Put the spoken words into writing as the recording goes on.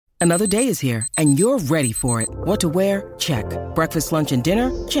Another day is here, and you're ready for it. What to wear? Check. Breakfast, lunch, and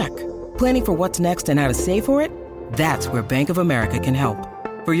dinner? Check. Planning for what's next and how to save for it? That's where Bank of America can help.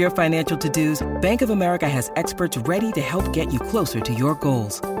 For your financial to-dos, Bank of America has experts ready to help get you closer to your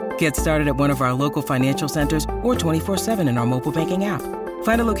goals. Get started at one of our local financial centers or 24/7 in our mobile banking app.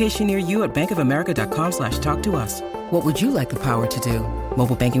 Find a location near you at bankofamerica.com/talktous. What would you like the power to do?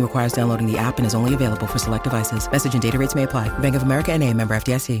 Mobile banking requires downloading the app and is only available for select devices. Message and data rates may apply. Bank of America N.A., member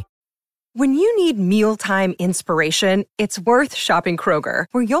FDIC. When you need mealtime inspiration, it's worth shopping Kroger,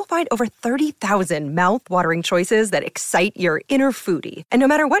 where you'll find over 30,000 mouth-watering choices that excite your inner foodie. And no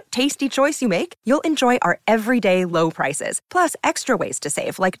matter what tasty choice you make, you'll enjoy our everyday low prices, plus extra ways to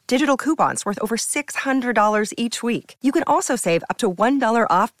save, like digital coupons worth over $600 each week. You can also save up to $1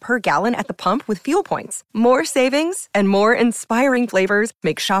 off per gallon at the pump with fuel points. More savings and more inspiring flavors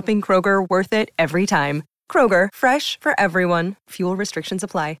make shopping Kroger worth it every time. Kroger, fresh for everyone. Fuel restrictions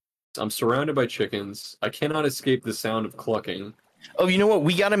apply. I'm surrounded by chickens. I cannot escape the sound of clucking. Oh, you know what?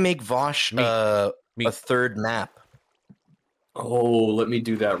 We got to make Vaush a third map. Oh, let me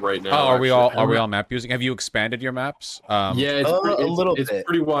do that right now. Oh, are we all map using? Have you expanded your maps? Yeah, it's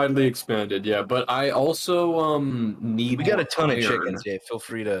pretty widely expanded. Yeah, but I also need. We got a ton iron. of chickens. Yeah, feel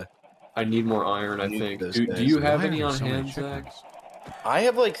free to. I need more iron. I think. Do you have any on hand, Zach? I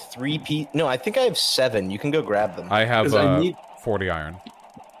have like 3 pieces. No, I think I have 7. You can go grab them. I have 40 iron.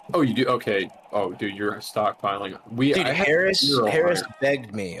 Oh, you do? Okay. Oh, dude, you're stockpiling. Harris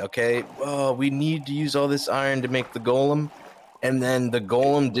begged me, okay? Oh, we need to use all this iron to make the golem. And then the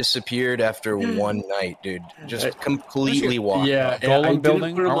golem disappeared after one night, dude. Just completely walked. Yeah, golem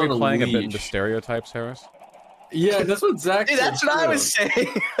building? Aren't we playing a bit into stereotypes, Harris? Yeah, that's what Zach said. That's what I was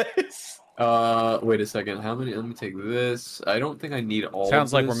saying. Wait a second. How many? Let me take this. I don't think I need all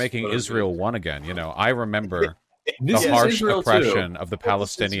Sounds of like this, we're making but Israel one again. You know, I remember the harsh oppression of the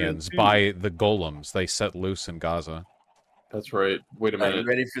Palestinians by the golems they set loose in Gaza. That's right. Wait a minute. Are you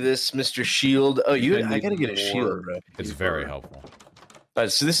ready for this, Mr. Shield? Oh, I gotta get a shield, bro. It's very helpful. All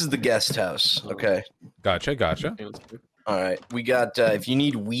right, so this is the guest house. Okay. Gotcha. All right, we got. If you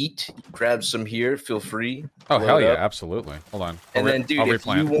need wheat, grab some here. Feel free. Oh hell yeah, absolutely. Hold on. And then, dude,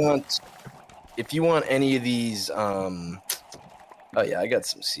 if you want any of these, oh yeah, I got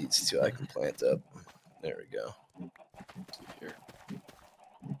some seeds too. I can plant up. There we go. Here.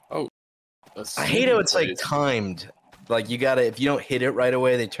 Oh, I hate how it's like timed. Like you gotta, if you don't hit it right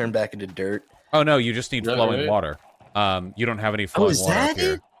away, they turn back into dirt. Oh no, you just need flowing water. You don't have any flowing water up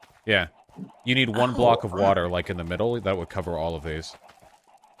here. Yeah, you need one block of water, like in the middle. That would cover all of these.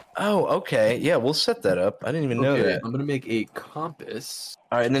 Oh, okay. Yeah, we'll set that up. I didn't even know that. I'm gonna make a compass.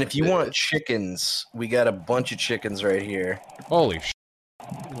 All right, and then if you want chickens, we got a bunch of chickens right here. Holy shit.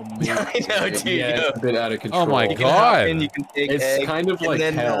 I know, dude. Yeah, it's a bit out of control. Oh my god! You can take it's eggs, kind of like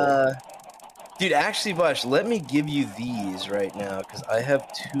hell. Dude, actually, Vaush, let me give you these right now because I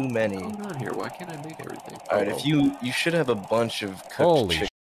have too many. What's going on here? Why can't I make everything? All right, if you should have a bunch of cooked Holy chicken.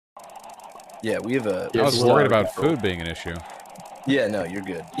 Yeah, we have a. I was worried about food being an issue. Yeah, no, you're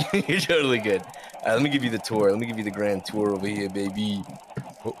good. You're totally good. All right, let me give you the tour. Let me give you the grand tour over here, baby.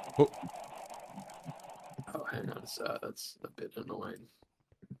 Oh, hang on. That's a bit annoying.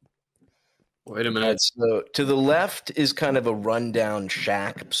 Wait a minute. Right, so to the left is kind of a rundown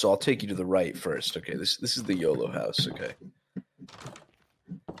shack. So I'll take you to the right first. Okay, this is the YOLO house. Okay,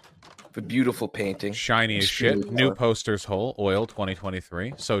 a beautiful painting, shiny as shit. New posters, whole oil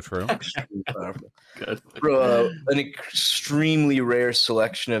 2023. So true. Good. Bro, an extremely rare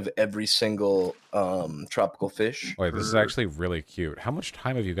selection of every single tropical fish. Wait, this is actually really cute. How much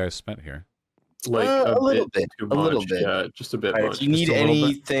time have you guys spent here? Like a little bit. Yeah, just a bit. Right, if you need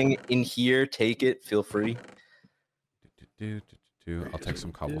anything in here, take it. Feel free. I'll take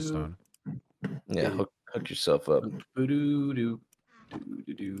some cobblestone. Yeah, hook yourself up. All right,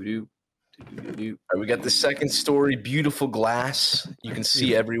 we got the second story, beautiful glass. You can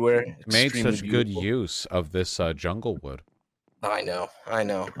see everywhere. Made such good use of this jungle wood. I know.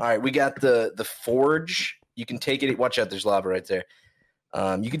 All right, we got the forge. You can take it. Watch out, there's lava right there.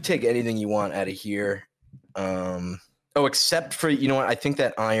 You can take anything you want out of here. Except for, you know what? I think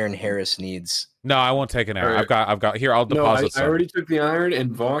that iron Harris needs. No, I won't take an iron. Right. I've got here. I'll deposit some. I already took the iron, and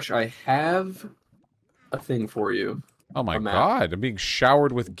Vaush, I have a thing for you. Oh my god! I'm being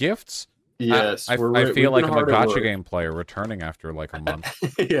showered with gifts. Yes, I feel like I'm a gacha game player returning after like a month.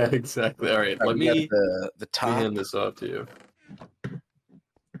 Yeah, exactly. All right, let me the top. hand this off to you.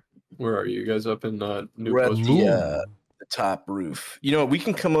 Where are you guys? Up in New Post? The top roof. You know, we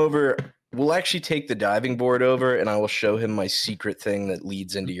can come over. We'll actually take the diving board over, and I will show him my secret thing that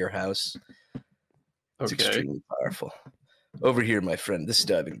leads into your house. It's extremely powerful. Over here, my friend. This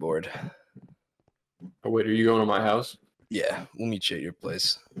diving board. Oh, wait, are you going to my house? Yeah, we'll meet you at your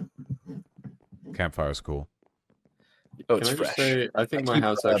place. Campfire's cool. Oh, it's fresh. Just say, I think my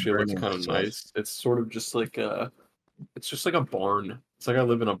house actually looks kind of nice. It's sort of just like it's just like a barn. It's like I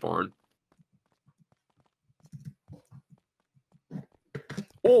live in a barn.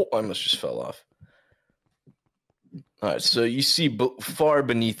 Oh, I almost just fell off. All right, so you see far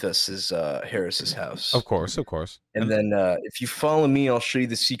beneath us is Harris's house. Of course. And then if you follow me, I'll show you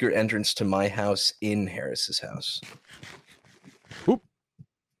the secret entrance to my house in Harris's house. Oop.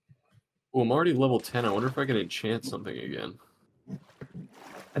 Oh, I'm already level 10. I wonder if I can enchant something again.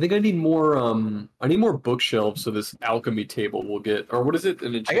 I think I need more bookshelves so this alchemy table will get, or what is it?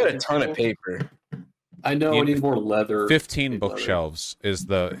 I got a ton of paper. I know I need more leather. 15 bookshelves is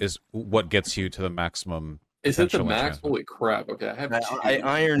what gets you to the maximum. Is it the max? Holy crap! Okay, I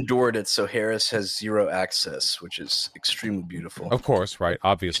iron doored it so Harris has 0 access, which is extremely beautiful. Of course, right?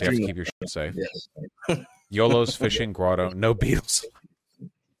 Obviously, you have to keep your shit safe. Yes. YOLO's fishing grotto, no beetles.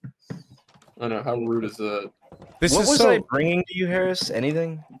 I know, how rude is that? What was I bringing to you, Harris?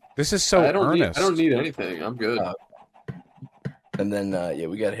 Anything? This is so earnest. I don't need anything. I'm good. And then,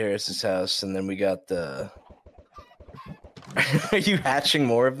 we got Harris's house, and then we got the... Are you hatching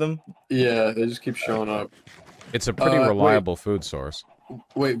more of them? Yeah, they just keep showing up. It's a pretty reliable food source.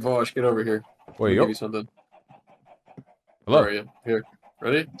 Wait, Vaush, get over here. Wait, give you something. Hello. Where are you? Here.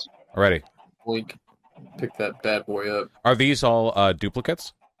 Ready? Ready. Blink. Pick that bad boy up. Are these all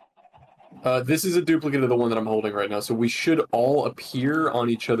duplicates? This is a duplicate of the one that I'm holding right now, so we should all appear on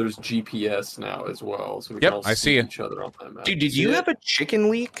each other's GPS now as well. So we can all see each other on that map. Dude, did you have a chicken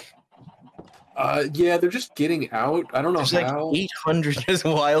leak? Yeah, they're just getting out. I don't know there's how. Like 800 just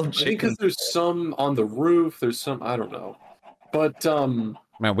wild chickens. Because there's some on the roof. There's some, I don't know. But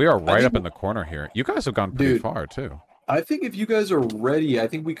man, we are right up in the corner here. You guys have gone pretty far too. I think if you guys are ready, I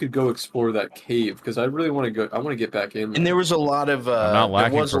think we could go explore that cave because I really want to go. I want to get back in there. And there was a lot of I'm not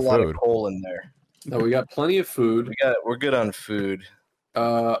lacking there was for a lot food. of coal in there. No, we got plenty of food. We're good on food.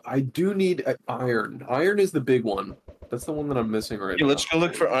 I do need iron. Iron is the big one. That's the one that I'm missing right now. Let's go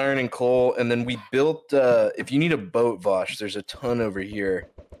look for iron and coal, and then we built. If you need a boat, Vaush, there's a ton over here.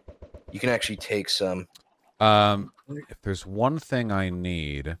 You can actually take some. If there's one thing I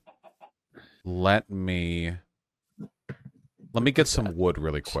need, let me get some wood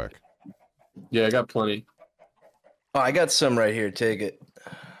really quick. Yeah, I got plenty. Oh, I got some right here. Take it.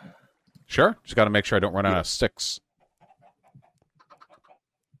 Sure. Just got to make sure I don't run out of sticks.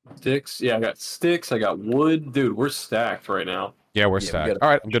 Sticks? Yeah, I got sticks. I got wood. Dude, we're stacked right now. Yeah, we're stacked. All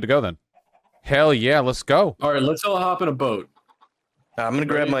right, I'm good to go then. Hell yeah, let's go. All right, let's all hop in a boat. I'm going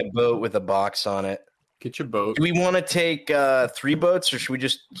to grab my boat with a box on it. Get your boat. Do we want to take 3 boats, or should we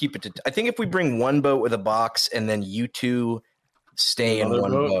just keep it to... I think if we bring 1 boat with a box and then you 2 stay in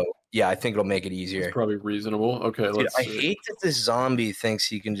one boat. Yeah, I think it'll make it easier. It's probably reasonable. Okay, let's see. I hate that this zombie thinks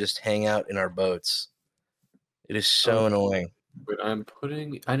he can just hang out in our boats. It is so annoying. Wait, I'm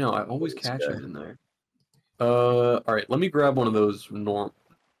putting... I know, I always catch him in there. All right, let me grab one of those normal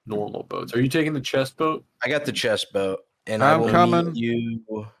boats. Are you taking the chest boat? I got the chest boat. And I'm coming.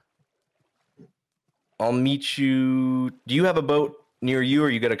 I'll meet you... Do you have a boat near you, or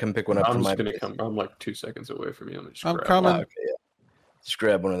you got to come pick one up from my place? I'm like 2 seconds away from you. I'm coming. Okay, yeah. Just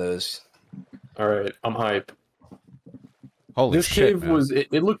grab one of those. All right, I'm hype. Holy this shit, cave man. was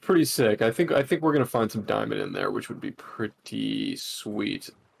it looked pretty sick. I think we're gonna find some diamond in there, which would be pretty sweet.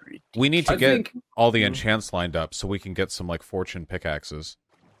 We need to get all the enchants lined up so we can get some like fortune pickaxes.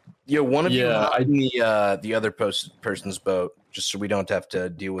 Yeah, one of you hop in the other person's boat, just so we don't have to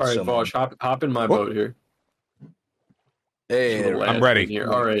deal with. All right, Vaush, hop in my boat here. Hey, I'm ready.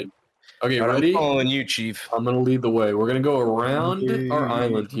 Here. All right. Okay, I'm ready? following you, Chief. I'm gonna lead the way. We're gonna go around our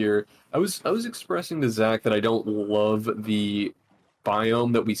island here. I was expressing to Zach that I don't love the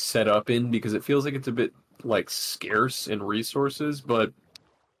biome that we set up in because it feels like it's a bit like scarce in resources, but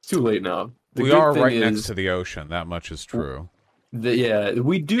it's too late now. We are right next to the ocean. That much is true.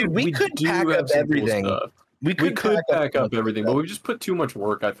 We do. We could pack up everything. Cool stuff. We could pack up everything, but we just put too much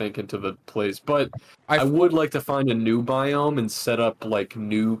work, I think, into the place. But I would like to find a new biome and set up like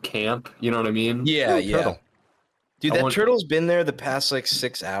new camp. You know what I mean? Yeah, yeah. Dude, that turtle's been there the past like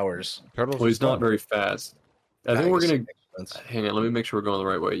 6 hours. Well, he's not very fast. I think we're gonna. Hang on, let me make sure we're going the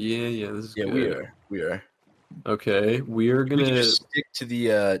right way. Yeah, this is good. We are. Okay, we are gonna just stick to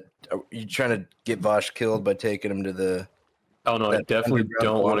the. Are you trying to get Vaush killed by taking him to the? Oh no, I definitely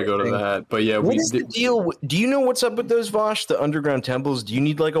don't want to go to that. But yeah, what is the deal? Do you know what's up with those Vaush, the underground temples? Do you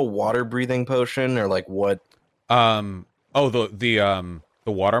need like a water breathing potion or like what? The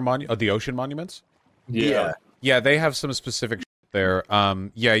water the ocean monuments? Yeah. Yeah, they have some specific shit there.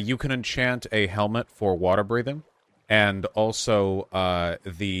 Yeah, you can enchant a helmet for water breathing, and also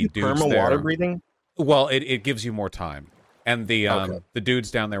the dudes there. Water breathing? Well, it gives you more time, and the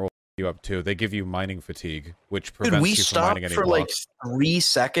dudes down there will you up too. They give you mining fatigue, which prevents you from mining any for blocks. like 3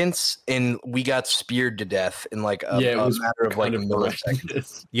 seconds, and we got speared to death in like a matter of like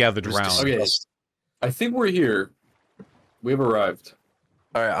milliseconds. Yeah, the drown. Okay, I think we're here. We've arrived.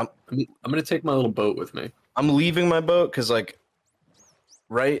 All right, I'm gonna take my little boat with me. I'm leaving my boat because, like,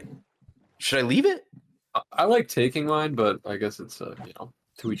 right? Should I leave it? I like taking mine, but I guess it's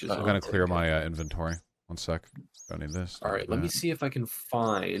to each his own. I'm gonna clear my inventory. One sec. Don't need this. All right, let me see if I can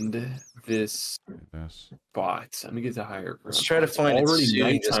find this spot. Let me get to higher ground. Let's try to find it already soon.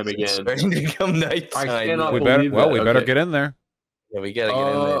 nighttime again. It's starting to become nighttime. I cannot we believe better. Well, that. we better get in there. Yeah, we gotta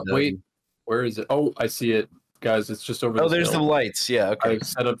get in there. Wait, where is it? Oh, I see it, guys. It's just over. Oh, there's the lights. Yeah, okay. I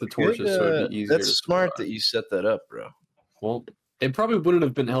set up the torches so it'd be easier. That's smart that you set that up, bro. Well, it probably wouldn't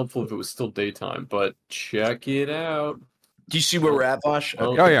have been helpful if it was still daytime, but check it out. Do you see where we're at, Vaush?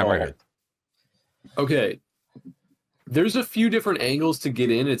 Oh yeah, I'm right here. Okay. There's a few different angles to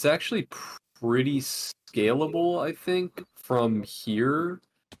get in. It's actually pretty scalable, I think, from here.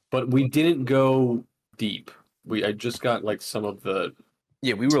 But we didn't go deep. I just got like some of the.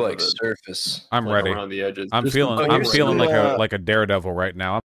 Yeah, we were like surface. I'm ready. Around the edges. I'm feeling like a daredevil right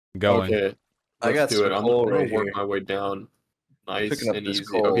now. I'm going. Okay. I got do it. I'm gonna right work here. my way down. Nice and easy.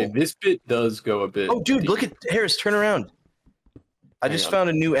 Coal. Okay, this bit does go a bit. Oh, dude, deep. look at Harris. Turn around. I just found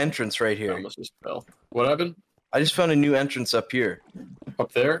a new entrance right I here. almost just fell. What happened? I just found a new entrance up here.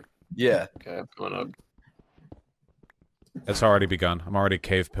 Up there? Yeah. Okay, I'm going up. It's already begun. I'm already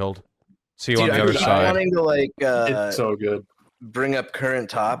cave pilled. See you Dude, on the other side. I'm wanting to like It's so good. bring up current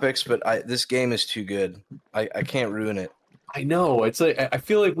topics, but this game is too good. I can't ruin it. I know. It's like I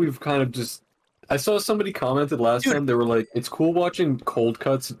feel like we've kind of just. I saw somebody commented last time. They were like, "It's cool watching cold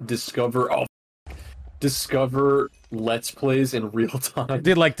cuts discover Let's Plays in real time."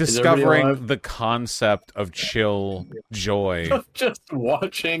 Did like discovering the concept of chill joy. Just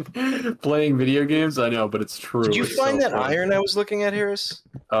watching, playing video games. I know, but it's true. Did you it's find so that fun. iron I was looking at, Harris?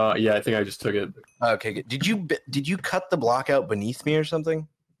 Yeah, I think I just took it. Okay, good. Did you cut the block out beneath me or something?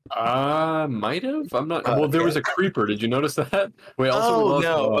 Might have. I'm not. Well, there was a creeper. Did you notice that? Wait. Also,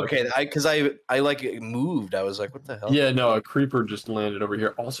 Okay. Because I like it moved. I was like, what the hell? Yeah, no, a creeper just landed over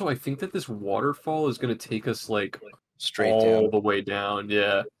here. Also, I think that this waterfall is going to take us like Straight all down. the way down.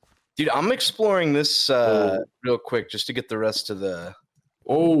 Yeah. Dude, I'm exploring this real quick just to get the rest of the.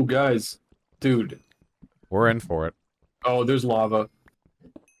 Oh, guys, dude. We're in for it. Oh, there's lava.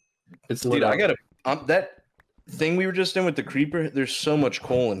 It's lit Dude, up. I gotta. that thing we were just in with the creeper. There's so much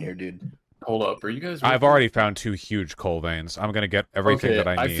coal in here, dude. Hold up, are you guys? I've already found 2 huge coal veins. I'm gonna get everything that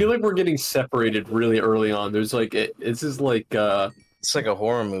I need. I feel like we're getting separated really early on. There's like this is like It's like a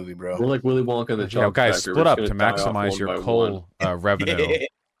horror movie, bro. we're like Willy Wonka and the Chocolate guys, Factory. split We're up just to gonna die off maximize one your by coal revenue.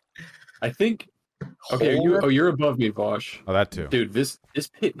 I think. Okay, you're above me, Vaush. Oh, that too. Dude, this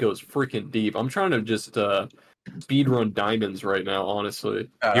pit goes freaking deep. I'm trying to just speed run diamonds right now, honestly.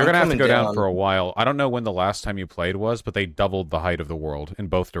 You're gonna have to go down for a while. I don't know when the last time you played was, but they doubled the height of the world in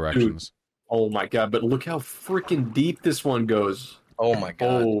both directions. Dude, oh my god, but look how freaking deep this one goes. Oh my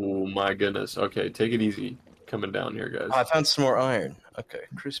god. Oh my goodness. Okay, take it easy. Coming down here, guys. Oh, I found some more iron. Okay,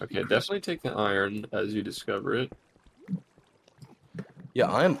 crispy. Okay, definitely take the iron as you discover it. Yeah,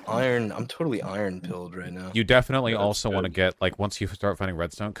 I'm totally iron pilled right now. You definitely also good. want to get, like, once you start finding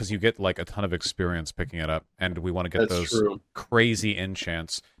redstone, because you get, like, a ton of experience picking it up, and we want to get That's those true. crazy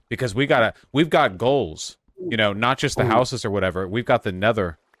enchants, because we've got goals, you know, not just the houses or whatever. We've got the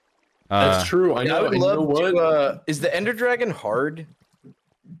nether. That's true. I know. I would and you know love what? to. Is the Ender Dragon hard?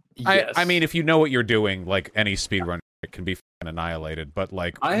 Yes. I mean, if you know what you're doing, like, any speedrun, it can be f***ing annihilated, but,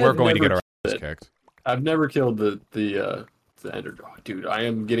 like, I we're have going to get never our ass killed it. kicked. I've never killed the Ender. Oh, dude, I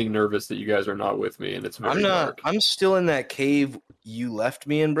am getting nervous that you guys are not with me, and it's very I'm not. dark. I'm still in that cave you left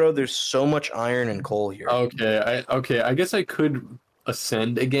me in, bro. There's so much iron and coal here. Okay, I guess I could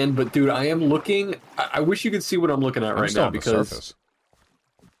ascend again, but dude, I am looking. I wish you could see what I'm looking at I'm right still now on the because surface.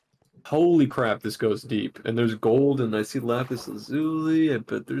 holy crap, this goes deep. And there's gold, and I see lapis lazuli. I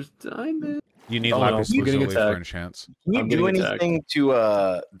bet there's diamond. You need Oh, no, lapis you're getting lazuli for attacked. enchants. Can you I'm do getting anything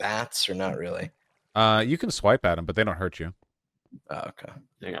to bats or not really? You can swipe at them, but they don't hurt you. Oh, okay.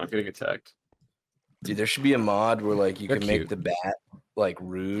 Hang on, I'm getting attacked. Dude, there should be a mod where like you They're can make cute. the bat like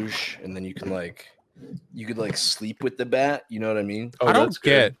rouge, and then you can like sleep with the bat. You know what I mean? Oh, I don't that's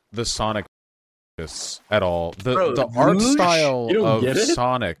get good. the Sonic this at all. The Bro, the art Rouge? style You don't of get it?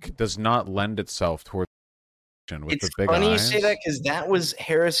 Sonic does not lend itself toward with It's the big funny eyes. you say that because that was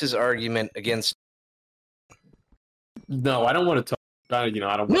Harris's argument against. No, I don't want to talk. I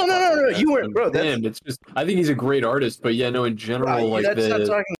don't. No. You weren't, bro. It's just. I think he's a great artist, but yeah, no. In general, like that's not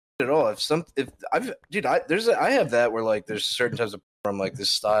talking at all. I have that where like there's certain types of from like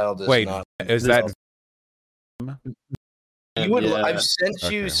this style does not. Is that? I've sent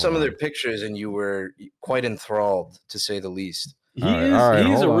you some of their pictures, and you were quite enthralled, to say the least. He's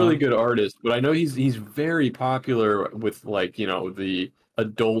a really good artist, but I know he's very popular with like the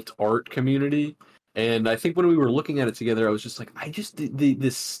adult art community. And I think when we were looking at it together, I was just like,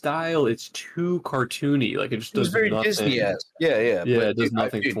 this style, it's too cartoony. Like it just does very nothing. Disney-esque. Yeah. It does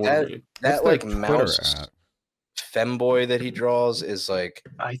nothing for me. That like mouse femboy that he draws is like.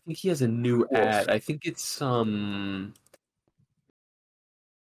 I think he has a new ad. I think it's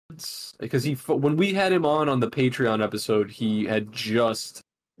because when we had him on the Patreon episode, he had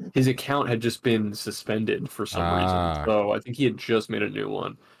his account had just been suspended for some reason. So I think he had just made a new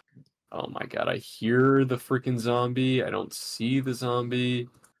one. Oh my god, I hear the freaking zombie. I don't see the zombie.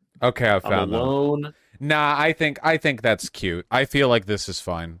 Okay, I found them. Alone. Nah, I think that's cute. I feel like this is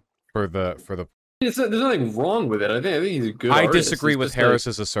fine for the. There's nothing wrong with it. I think he's a good artist. I disagree with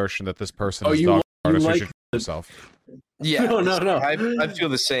Harris's assertion that this person is dog artist who should himself. Yeah, no. I feel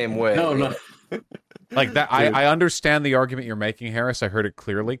the same way. No. Like that, I understand the argument you're making, Harris. I heard it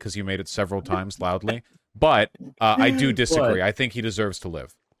clearly because you made it several times loudly. But I do disagree. I think he deserves to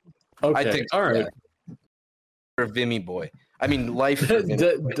live. Okay, I think all right. For Vimy boy. I mean, life. For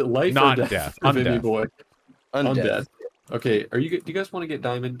life not or death. For Vimy boy. Undeath. Okay, do you guys want to get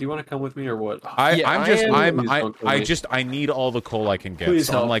Diamond? Do you want to come with me or what? I need all the coal I can get. Please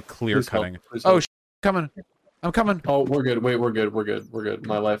so help. I'm like clear cutting. Coming. I'm coming. Oh, we're good. Wait, we're good.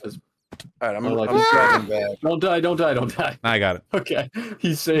 My life is. All right, I'm driving back. Don't die. I got it. Okay,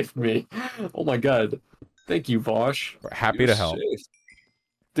 he saved me. Oh my god, thank you, Vaush. Happy to help,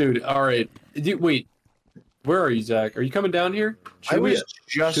 dude. All right, wait. Where are you, Zach? Are you coming down here? I was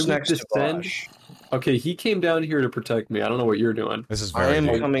just next to Vaush. Okay, he came down here to protect me. I don't know what you're doing. This is very. I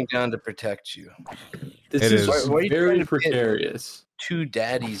am coming down to protect you. This is very precarious. Two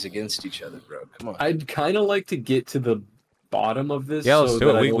daddies against each other, bro. Come on. I'd kind of like to get to the bottom of this. Yeah, let's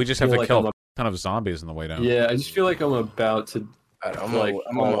do it. We just have to kill a ton of zombies on the way down. Yeah, I just feel like I'm about to I'm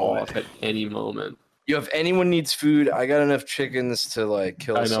fall off at any moment. Yo, if anyone needs food, I got enough chickens to like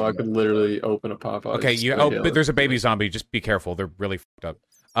kill. I know. I could literally open a Popeye. Okay, but there's a baby zombie. Just be careful. They're really fucked up.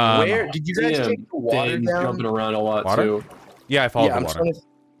 Where did you guys take the water down? Jumping around a lot too. Yeah, I followed the water.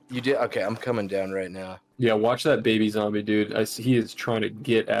 You did? Okay, I'm coming down right now. Yeah, watch that baby zombie, dude. He is trying to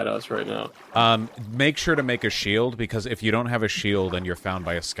get at us right now. Make sure to make a shield, because if you don't have a shield and you're found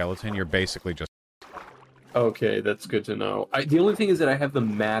by a skeleton, you're basically just... Okay, that's good to know. The only thing is that I have the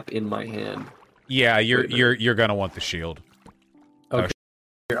map in my hand. Yeah, you're gonna want the shield. Okay.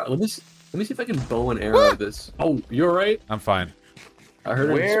 Here, let me see if I can bow and arrow this. Oh, you alright? I'm fine. I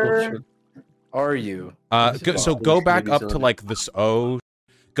heard. Where are you? So go back up to like this.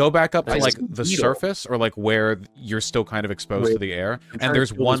 Go back up to like the surface, or like where you're still kind of exposed to the air, and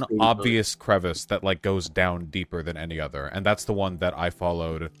there's one obvious crevice that like goes down deeper than any other, and that's the one that I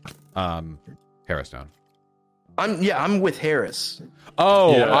followed Harris down. I'm with Harris.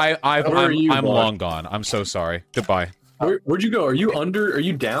 Oh, yeah. I'm long gone. I'm so sorry. Goodbye. Where'd you go? Are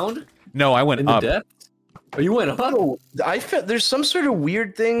you down? No, I went up. Oh, you went up? Oh, I felt there's some sort of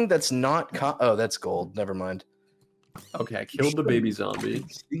weird thing that's not. Oh, that's gold. Never mind. Okay, I killed the baby zombie.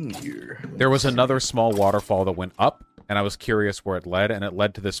 There was another small waterfall that went up, and I was curious where it led, and it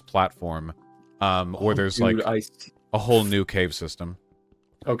led to this platform, where there's a whole new cave system.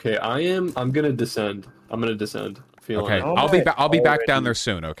 Okay, I'm gonna descend. Okay, I'll be back down there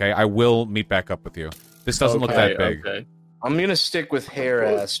soon. Okay, I will meet back up with you. This doesn't look that big. Okay. I'm gonna stick with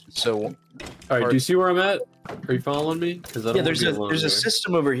Harris. So, all right. Do you see where I'm at? Are you following me? Because there's a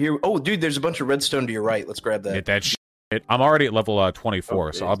system over here. Oh, dude, there's a bunch of redstone to your right. Let's grab that. Get that shit. I'm already at level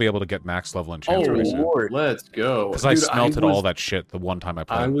 24, so I'll be able to get max level enchants very soon. Lord, let's go. Because I smelted all that shit the one time I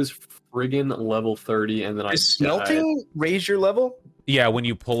played. I was friggin' level 30, and then Does smelting raise your level? Yeah, when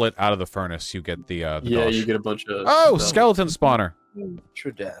you pull it out of the furnace, you get the yeah, dosh. you get a bunch of. Oh, skeleton spawner.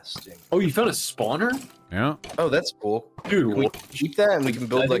 Interesting. Oh, you found a spawner? Yeah. Oh, that's cool. Dude, can we keep that and we can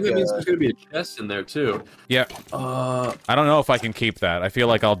build that means there's gonna be a chest in there too. Yeah. I don't know if I can keep that. I feel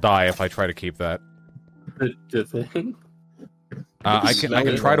like I'll die if I try to keep that. The thing? I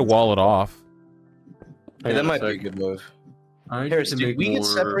can try to wall it off. Hey, that might be a good move. Harris, did we get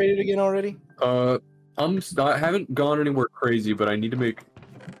separated again already? I haven't gone anywhere crazy, but I need to make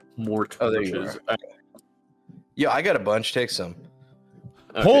more torches. Oh, there you are. Yeah, I got a bunch. Take some.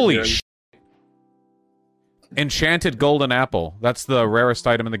 Okay, Holy shit. Enchanted golden apple. That's the rarest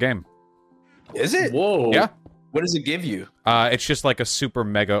item in the game. Is it? Whoa. Yeah. What does it give you? It's just like a super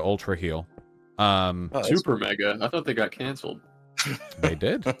mega ultra heal. Super mega. I thought they got canceled. They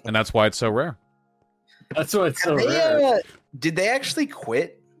did, and that's why it's so rare. That's why it's so rare. Did they actually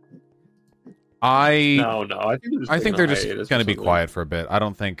quit? No. I think they're just going to be quiet for a bit. I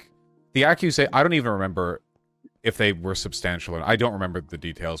don't think the accusation. I don't even remember if they were substantial. I don't remember the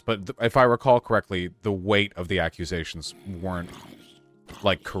details, but if I recall correctly, the weight of the accusations weren't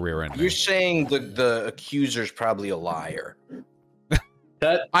like career-ending. You're saying the accuser's probably a liar.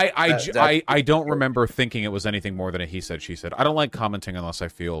 I don't remember thinking it was anything more than a he said, she said. I don't like commenting unless I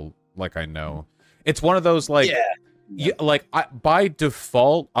feel like I know. It's one of those like, by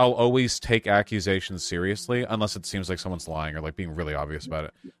default, I'll always take accusations seriously unless it seems like someone's lying or like being really obvious about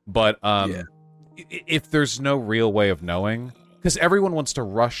it. But if there's no real way of knowing, because everyone wants to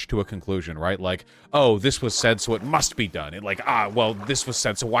rush to a conclusion, right? Like, oh, this was said, so it must be done. And like, well, this was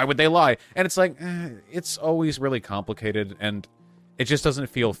said, so why would they lie? And it's like, it's always really complicated, and it just doesn't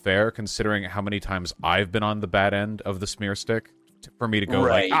feel fair considering how many times I've been on the bad end of the smear stick for me to go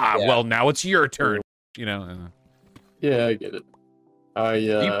well, now it's your turn, you know? Yeah, I get it. Are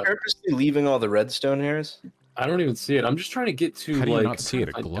you purposely leaving all the redstone, Harris? I don't even see it. I'm just trying to get to How do you not see it?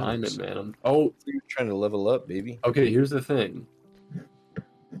 It a glows. diamond, man. You're trying to level up, baby. Okay, here's the thing.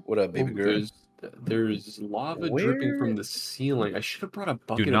 What up, baby girl? There's lava dripping from the ceiling. I should have brought a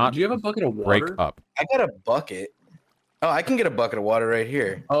bucket. Do not do you have a bucket of water? break up. I got a bucket. Oh, I can get a bucket of water right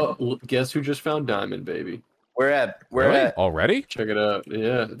here. Oh, guess who just found diamond, baby? Where at? Already? Check it out.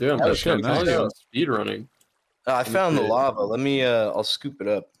 Yeah, dude, I'm telling you, I'm speed running. I found the lava. Let me. I'll scoop it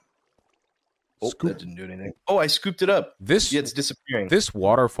up. Oh, that didn't do anything. Oh, I scooped it up. It's disappearing. This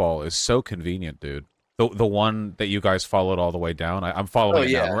waterfall is so convenient, dude. The one that you guys followed all the way down. I'm following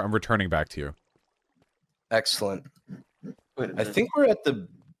it now. I'm returning back to you. Excellent. I think we're at the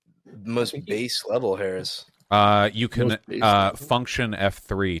most base level, Harris. You can function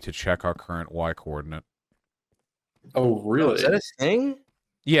F3 to check our current Y coordinate. Oh, really? Is that a thing?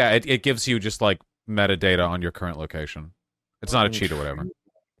 Yeah, it gives you just like metadata on your current location. It's not a cheat or whatever.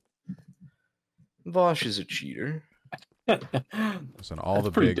 Vaush is a cheater. Listen, all the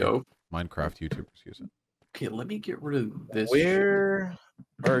big dope Minecraft YouTubers use it. Okay, let me get rid of this. Where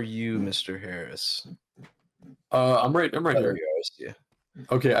are you, Mr. Harris? I'm right here. Yeah.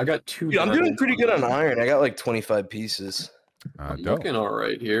 Okay, I got 2. Dude, I'm doing pretty good on iron. I got like 25 pieces. I'm looking all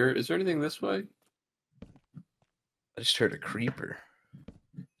right here. Is there anything this way? I just heard a creeper.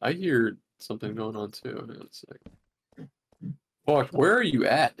 I hear something going on too. Hang on a sec. Fuck, where are you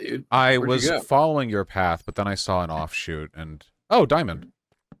at, dude? Where'd was following your path, but then I saw an offshoot and diamond.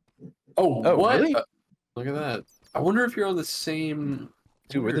 Oh, what? Really? Look at that. I wonder if you're on the same.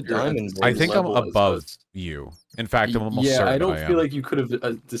 Dude, we're the diamond. I think I'm above you. In fact, I'm almost certain I don't feel like you could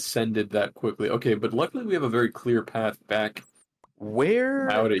have descended that quickly. Okay, but luckily we have a very clear path back.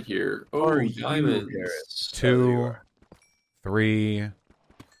 Where out of here? Are diamonds. You, 2, 3,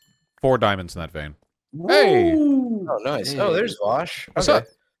 4 diamonds in that vein. Hey! Oh, nice. Hey. Oh, there's Vaush. What's up?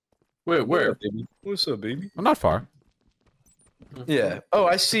 Wait, where? What's up, baby? I'm not far. Yeah. Oh,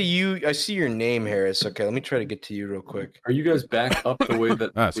 I see you. I see your name, Harris. Okay, let me try to get to you real quick. Are you guys back up the way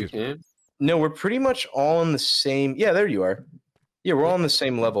that we can? No, we're pretty much all on the same. Yeah, there you are. Yeah, we're all on the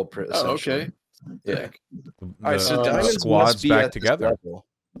same level. Oh, okay. Yeah. All right, so diamonds squads back together.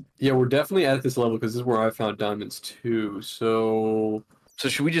 Yeah, we're definitely at this level because this is where I found diamonds too. So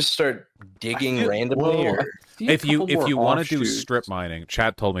should we just start digging randomly? Or? If you want to do strip mining,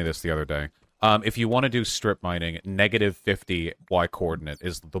 Chad told me this the other day. If you want to do strip mining, -50 Y coordinate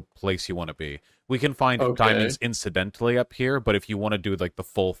is the place you want to be. We can find diamonds incidentally up here, but if you want to do like the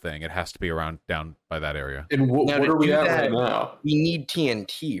full thing, it has to be around down by that area. And what are we at right now? We need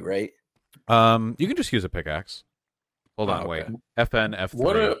TNT, right? You can just use a pickaxe. Hold on, wait. FN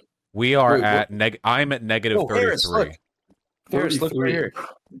F3. We are at I'm at -33. Harris, look right here.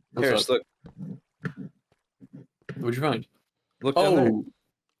 Harris, look. What'd you find? Look down there.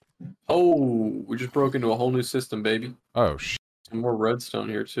 Oh, we just broke into a whole new system, baby. Oh, shit. Some more redstone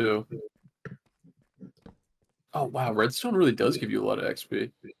here, too. Oh, wow. Redstone really does give you a lot of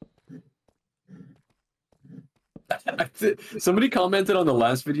XP. Somebody commented on the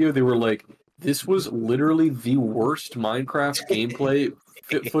last video, they were like, this was literally the worst Minecraft gameplay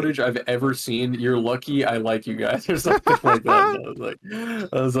footage I've ever seen. You're lucky I like you guys, or something like that.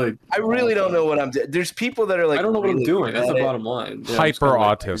 I was like, I really don't know what I'm doing. There's people that are like, I don't know what I'm doing. That's the bottom line. Yeah, hyper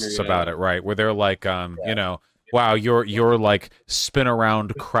autists about it, right? Where they're like, you know, wow, your like spin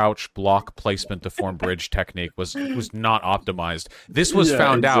around crouch block placement to form bridge technique was not optimized. This was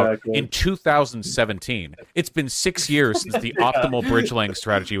found out in 2017. It's been 6 years since the optimal bridge laying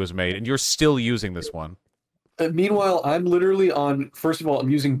strategy was made, and you're still using this one. Meanwhile, I'm literally on. First of all, I'm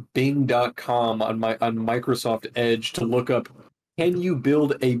using Bing.com on Microsoft Edge to look up. Can you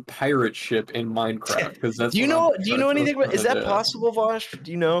build a pirate ship in Minecraft? Because that's Do you know anything about? Is that possible, Vaush?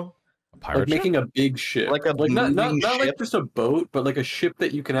 Do you know? A pirate ship? Making a big ship, like a not ship? like just a boat, but like a ship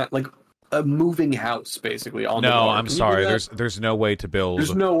that you can like a moving house, basically. On the No, water. I'm sorry. There's no way to build.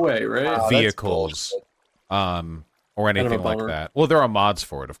 There's no way, right? Vehicles, or anything like that. Well, there are mods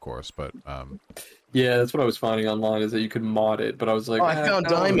for it, of course, but yeah, that's what I was finding online is that you could mod it, but I was like, I found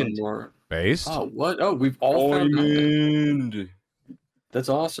diamond. Based? Oh, what? Oh, we've all found diamond. That's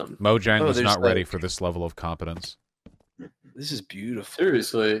awesome. Mojang was not ready for this level of competence. This is beautiful.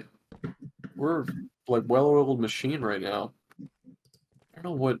 Seriously, we're like well-oiled machine right now. I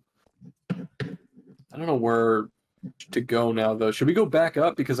don't know where to go now, though. Should we go back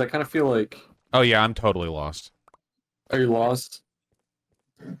up? Because I kind of feel like... Oh, yeah, I'm totally lost. Are you lost?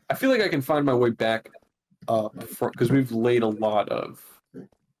 I feel like I can find my way back up, because we've laid a lot of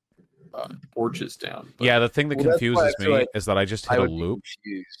torches down. But... Yeah, the thing that confuses me is that I just hit a loop.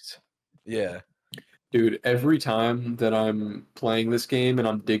 Confused. Yeah. Dude, every time that I'm playing this game and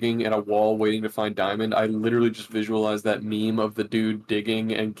I'm digging at a wall waiting to find diamond, I literally just visualize that meme of the dude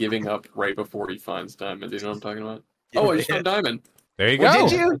digging and giving up right before he finds diamond. Do you know what I'm talking about? Oh, I just found diamond. There you go.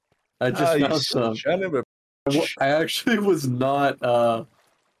 Did you? I just found some. I actually was not.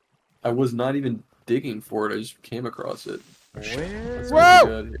 I was not even digging for it. I just came across it. Where?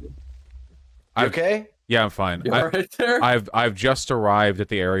 Whoa! Okay? Yeah, I'm fine. Right there. I've just arrived at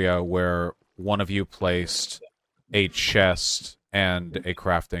the area where one of you placed a chest and a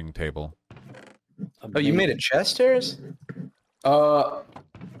crafting table. Oh, you made a chest, Harris?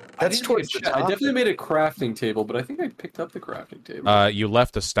 That's towards the top. I definitely made a crafting table, but I think I picked up the crafting table. You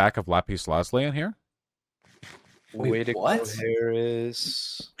left a stack of lapis lazuli in here? Wait, what?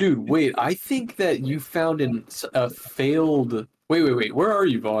 Harris. Dude, wait. I think that you found a failed... Wait. Where are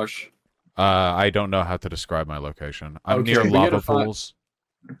you, Vaush? I don't know how to describe my location. I'm Okay, near lava pools.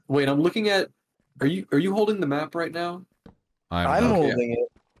 Wait, I'm looking at... Are you holding the map right now? I'm holding it.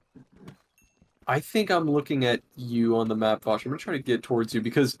 I think I'm looking at you on the map, Vaush. I'm going to try to get towards you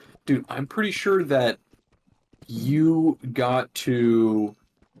because, dude, I'm pretty sure that you got to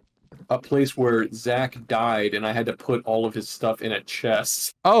a place where Zach died and I had to put all of his stuff in a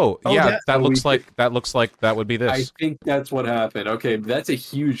chest. Oh yeah, that looks like that would be this. I think that's what happened. Okay, that's a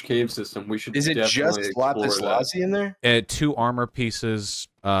huge cave system. We should. Is it just lapis lazuli in there? 2 armor pieces,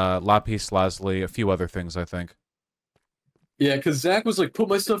 lapis lazuli, a few other things, I think. Yeah, because Zach was like, put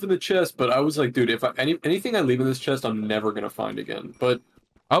my stuff in the chest, but I was like, dude, if anything I leave in this chest, I'm never gonna find again. But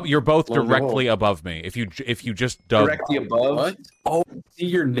oh, you're both directly above me. If you just dug directly above. What? Oh, I see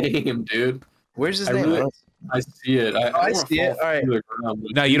your name, dude. Where's his name? I see it. I see it. All right.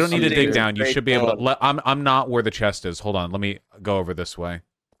 No, you don't need to dig down. You should be able to. I'm not where the chest is. Hold on. Let me go over this way.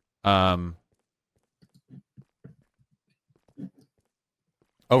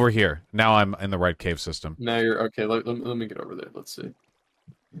 Over here. Now I'm in the right cave system. Now you're okay. Let me get over there. Let's see.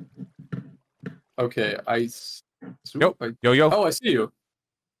 Okay, Yo. Oh, I see you.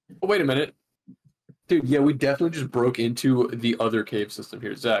 Oh, wait a minute. Dude, yeah, we definitely just broke into the other cave system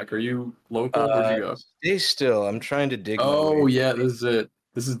here. Zach, are you local? Where'd you go? Stay still. I'm trying to dig. Oh, yeah, this is it.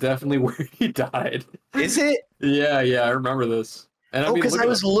 This is definitely where he died. Is it? Yeah, I remember this. And because I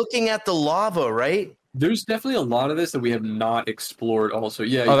was looking at the lava, right? There's definitely a lot of this that we have not explored also.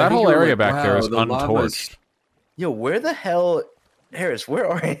 Yeah. Oh, that whole area back there is untorched. Yo, where the hell... Harris, where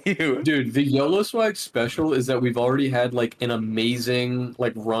are you? Dude, the Yellow Swag special is that we've already had, like, an amazing,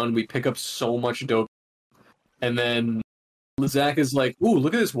 like, run. We pick up so much dope. And then Zach is like, ooh,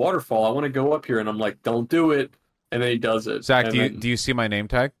 look at this waterfall. I want to go up here. And I'm like, don't do it. And then he does it. Zach, do you see my name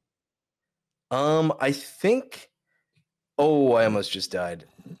tag? I think... Oh, I almost just died.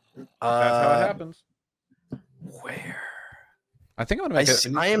 That's how it happens. Where? I think I'm going to make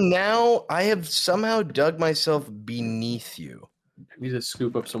it... I have somehow dug myself beneath you. I need to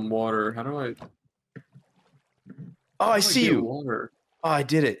scoop up some water. How do I... Oh, I see you. Water? Oh, I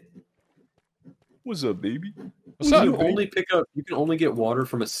did it. What's up, baby? What's up? You can only get water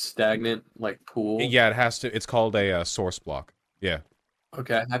from a stagnant, like, pool? Yeah, it has to. It's called a source block. Yeah.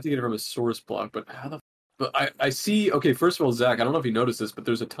 Okay, I have to get it from a source block, but how the... But I see... Okay, first of all, Zach, I don't know if you noticed this, but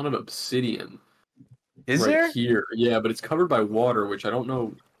there's a ton of obsidian. Is there? Here. Yeah, but it's covered by water, which I don't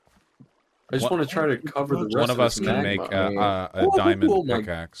know... I just want to try to cover the rest of One of us can make a diamond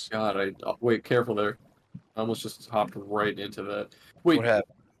pickaxe. God, wait, careful there. I almost just hopped right into that. Wait, what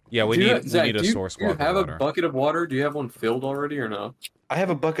happened? Yeah, we need a source block. Do you have a bucket of water? Do you have one filled already or no? I have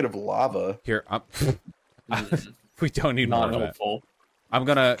a bucket of lava. Here, we don't need more of that. Helpful. I'm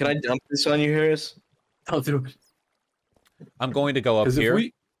gonna... Can I dump this on you, Harris? Don't do it. I'm going to go up 'Cause if here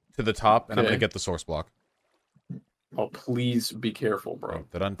we- to the top, and I'm Okay. going to get the source block. Oh, please be careful, bro.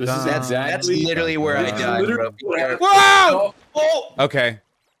 Dun, This is dun, That's exactly literally where I It's died, bro. literally- Whoa! Oh, Okay.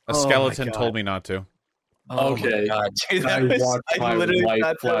 A Oh my skeleton God. told me not to. Oh Okay. my God, dude, I watched my literally light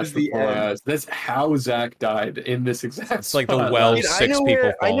thought that flash was the before my end. eyes. That's how Zach died in this exact It's like the spot. well Dude, six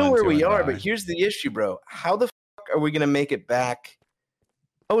people fall I know where into we and are, die. but here's the issue, bro. How the fuck are we gonna make it back?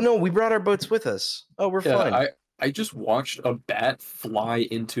 Oh no, we brought our boats with us. Oh, we're fine. I just watched a bat fly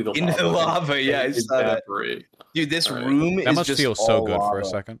into the Into the lava, yeah, I and saw that. evaporate. Dude, this All right. room That is must just feel so all good for a lava.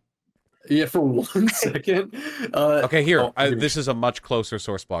 second. Yeah, for 1 second. Okay, here. oh, This is a much closer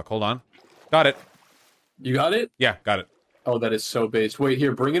source block. Hold on. Got it. You got it? Yeah, got it. Oh, that is so based. Wait,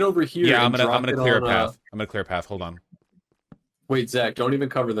 here, bring it over here. Yeah, I'm and gonna drop it clear a on, path. I'm gonna clear a path. Hold on. Wait, Zach, don't even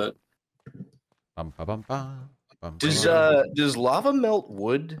cover that. Bum, ba, bum, ba, bum, Does ba. does lava melt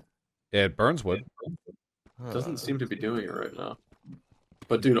wood? It burns wood. Doesn't seem to be doing it right now.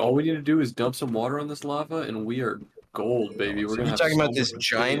 But dude, all we need to do is dump some water on this lava, and we are gold, baby. We're Are gonna you have talking so about this much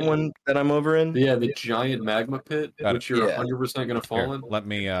giant obsidian. one that I'm over in? Yeah, the giant magma pit, Got it. which you're Yeah. 100% gonna fall Here, in. let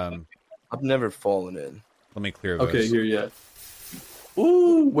me I've never fallen in. clear this. Okay, here, yeah.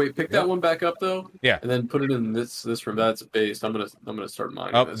 Ooh, wait, pick Yep. that one back up though. Yeah. And then put it in this room. That's based. I'm gonna start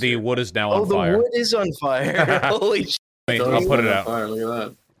mining. Oh, this the here. wood is now Oh, on the fire. wood is on fire. Holy shit. Wait, It's I'll put it on out. fire, look at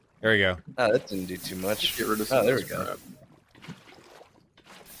that. There we go. Oh, that didn't do too much. Get rid of some Oh, there of we this go. crap.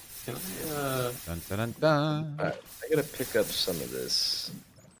 Can I, Dun, dun, dun, dun. Alright, I gotta pick up some of this.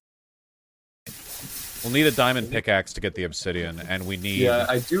 We'll need a diamond pickaxe to get the obsidian, and we need yeah,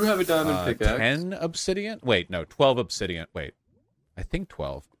 I do have a diamond pickaxe. 10 obsidian? Wait, no, 12 obsidian. Wait, I think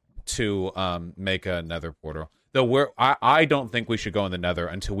 12 to make a nether portal. Though I don't think we should go in the nether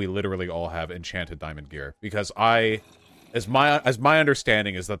until we literally all have enchanted diamond gear, because as my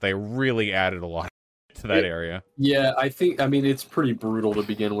understanding is that they really added a lot to that area. Yeah, I mean, it's pretty brutal to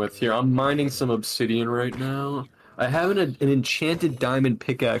begin with here. I'm mining some obsidian right now. I have an enchanted diamond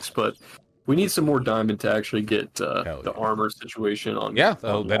pickaxe, but we need some more diamond to actually get the armor situation on. Yeah,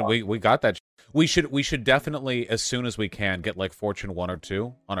 so then we got that. We should definitely, as soon as we can, get like Fortune 1 or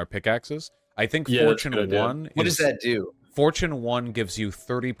 2 on our pickaxes. I think Yeah, Fortune that's a good idea. 1 What does that do? Fortune 1 gives you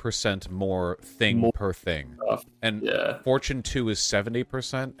 30% more thing per thing. stuff. And Yeah. Fortune 2 is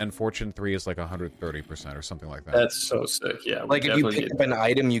 70%, and Fortune 3 is like 130% or something like that. That's so sick. Yeah, we Like if you definitely pick need up an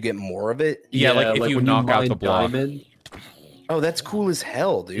item, you get more of it? Yeah, like if you when knock out mine the block. diamond, Oh, that's cool as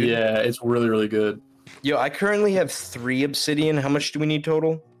hell, dude. yeah, it's really, really good. Yo, I currently have 3 obsidian. How much do we need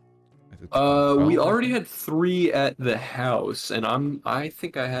total? We already had 3 at the house, and I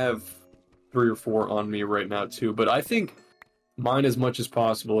think I have 3 or 4 on me right now too. But I think mine as much as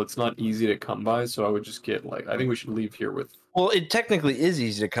possible. It's not easy to come by, so I would just get I think we should leave here with. Well, it technically is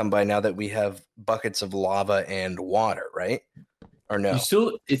easy to come by now that we have buckets of lava and water, right? Or no?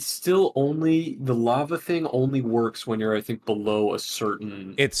 It's still only the lava thing only works when you're, I think, below a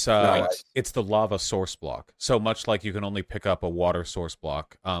certain. It's the lava source block. So much like you can only pick up a water source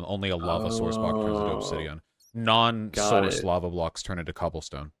block, only a lava source block turns into obsidian. Non-source lava blocks turn into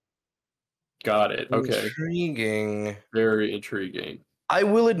cobblestone. Got it. Okay. Intriguing. Very intriguing. I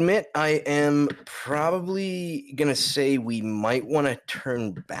will admit, I am probably gonna say we might want to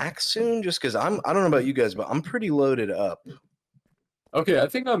turn back soon, just because I don't know about you guys, but I'm pretty loaded up. Okay, I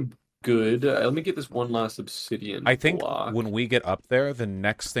think I'm good. Let me get this one last obsidian. I think block. when we get up there, the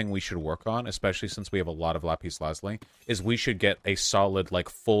next thing we should work on, especially since we have a lot of lapis lazuli, is we should get a solid,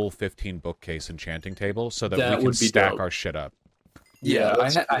 full 15 bookcase enchanting table so that we can would be stack dope. our shit up. Yeah,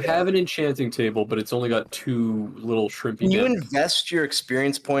 I have an enchanting table, but it's only got 2 little shrimpy. Can you dents. invest your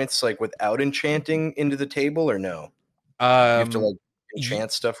experience points without enchanting into the table, or no? You Um, have to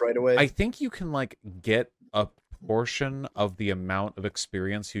enchant stuff right away. I think you can get a portion of the amount of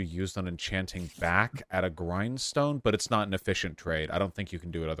experience you used on enchanting back at a grindstone, but it's not an efficient trade. I don't think you can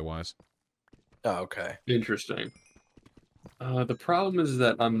do it otherwise. Oh, okay. Interesting. The problem is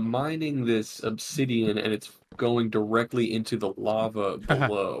that I'm mining this obsidian and it's going directly into the lava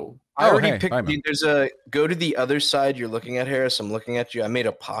below. I already hey, picked. bye, man. There's go to the other side. You're looking at, Harris. I'm looking at you. I made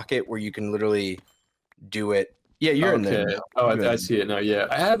a pocket where you can literally do it. Yeah, you're in there. Okay. Now. Oh, You're I in. see it now. Yeah,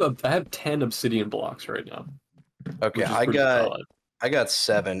 I have 10 obsidian blocks right now. Okay, which is I pretty solid. got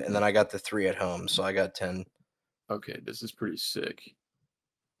 7, and then I got the 3 at home, so I got 10. Okay, this is pretty sick.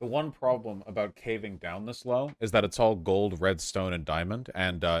 The one problem about caving down this low is that it's all gold, redstone, and diamond,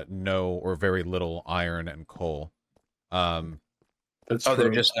 and no or very little iron and coal. That's Oh, true.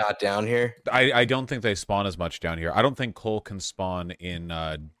 they're just not down here. I don't think they spawn as much down here. I don't think coal can spawn in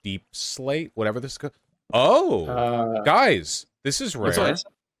deep slate, whatever this. Oh, guys, this is rare. What's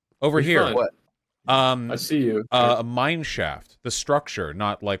up? Over Which here. one? What? I see you. A mine shaft, the structure,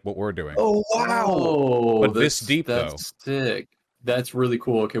 not like what we're doing. Oh wow! Oh, but this deep though. That's sick. That's really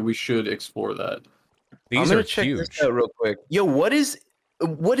cool. Okay, we should explore that. These I'm gonna are check huge. this out real quick. Yo, what is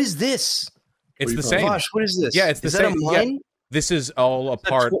this? It's the same. Gosh, what is this? Yeah, it's the same. Is that a mine? Yeah. This is all a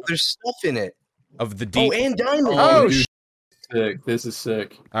part There's stuff in it. of the deep. Oh, and diamonds. Oh, dude, sick. This is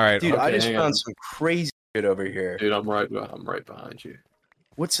sick. All right, dude, okay, I just hang found on. some crazy shit over here. Dude, I'm right behind you.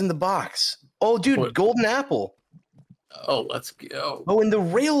 What's in the box? Oh, dude, What? golden apple. Oh, let's go. Oh, and the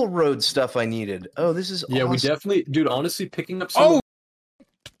railroad stuff I needed. Oh, this is Yeah, awesome. we definitely, dude. Honestly, picking up some. Oh,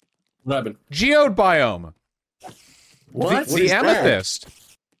 What happened? geode biome. What? The amethyst.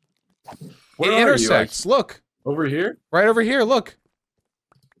 Where It are intersects. you? Look, Over here? right over here. Look.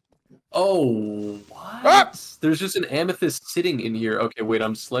 Oh, what? Ah! There's just an amethyst sitting in here. Okay, wait.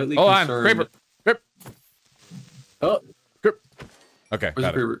 I'm slightly Hold on, concerned. Creeper. Oh, Okay, where's the got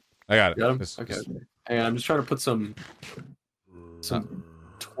it. creeper? I got it. Got him? This- Okay. Hang on, I'm just trying to put some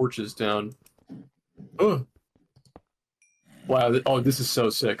torches down. Oh. Wow. This is so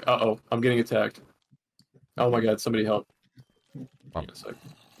sick. Uh-oh. I'm getting attacked. Oh my god, somebody help. Oh. Give me a sec.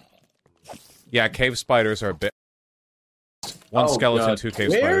 Yeah, cave spiders are a bit. One Oh, skeleton, God. 2 cave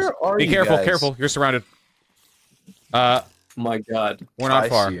Where spiders. are Be you careful, guys? careful. You're surrounded. My god. We're not I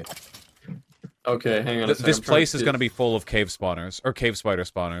far. see it. Okay, hang on a second. This I'm trying place is see- going to be full of cave spawners, or cave spider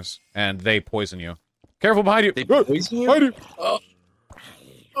spawners, and they poison you. Careful behind you! They poison you? Behind you! Oh.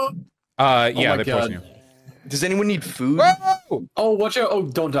 Yeah, my they poison God. you. Does anyone need food? Whoa! Oh, watch out. Oh,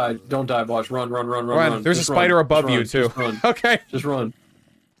 don't die. Don't die, Vaush. Run. Run. There's a Just spider run. above Just you, run. too. Just run. Okay. Just run.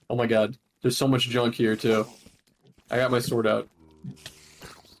 Oh my god. There's so much junk here, too. I got my sword out.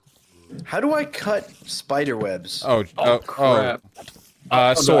 How do I cut spider webs? Oh, crap.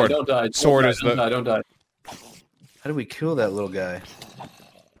 Don't Sword. Die, don't die. Don't Sword die, is don't the... Die, don't die. How do we kill that little guy?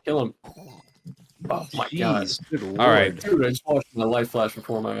 Kill him. Oh my god. Jeez, good All right. lord. Dude, I just watched the light flash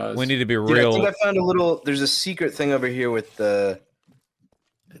before my eyes. We need to be Dude, I real... think I found a little. There's a secret thing over here with the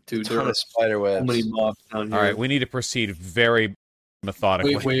Dude, there ton are of spider so webs. many mobs down here. All right, we need to proceed very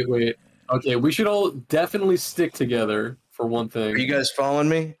methodically. Wait. Okay, we should all definitely stick together for one thing. Are you guys following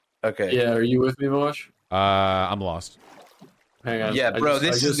me? Okay. Yeah, are you with me, Vaush? I'm lost. Hang on. Yeah, bro. I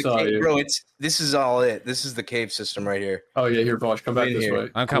This just is the saw cave, you. bro. This is all it. This is the cave system right here. Oh yeah, here, Vaush, come back In this here. way.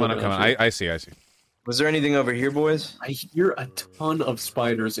 I'm coming. I see. Was there anything over here, boys? I hear a ton of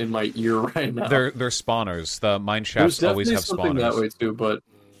spiders in my ear right now. They're spawners. The mine There's shafts always definitely have something that way spawners. too, but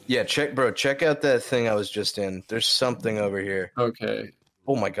Yeah, check out that thing I was just in. There's something over here. okay.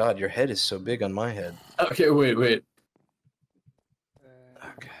 Oh my god, your head is so big on my head. Okay, wait.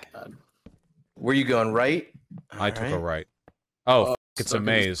 Okay. God. Where you going? Right? I took a Alright. right. Oh, Oh, it's stuck a in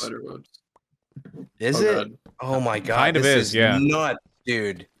the maze. spider webs. Is Oh, it? God. Oh my god. Kind of this is, yeah. Nuts,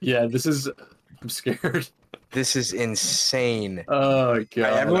 dude. Yeah, this is. I'm scared. This is insane. Oh god.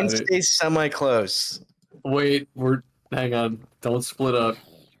 Alright, everyone stays semi-close. Wait, hang on. Don't split up.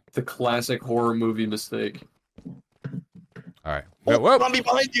 It's a classic horror movie mistake. All right. Oh, Whoa. zombie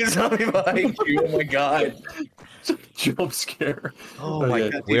behind you! Zombie behind you! Oh my god! Jump scare. Oh my Okay.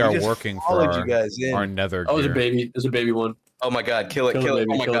 god! We dude, are he just working for followed you guys in. our nether Oh, there's a gear. baby. There's a baby one. Oh my god! Kill it! Kill Kill the it!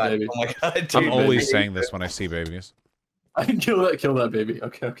 baby, Oh my kill the god! baby. Oh my god! Dude, I'm always baby. saying this when I see babies. I can kill that baby.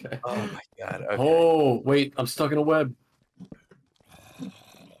 Okay. Oh my god! Okay. Oh, wait, I'm stuck in a web.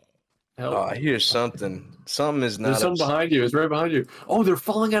 Help. Oh, I hear something. Something is not. There's something behind you. It's right behind you. Oh, they're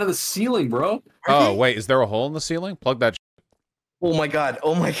falling out of the ceiling, bro. Oh, wait. Is there a hole in the ceiling? Plug that. Oh my god!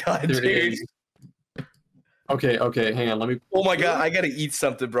 Oh my god, There dude! is. Okay, hang on. Let me. Oh my god! I gotta eat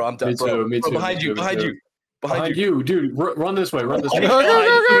something, bro. I'm done. Me too, me Bro, too, behind me you! too, me Behind too. you! Behind you! you, dude. Run this way. Run this Oh way. my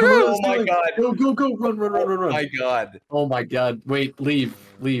god! Run, Oh my god! Go! Run! Oh my god! Oh my god! Wait, leave.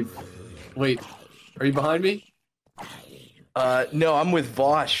 Wait, are you behind me? No, I'm with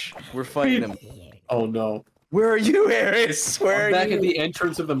Vaush. We're fighting him. Oh no! Where are you, Harris? Where I'm are back you? at the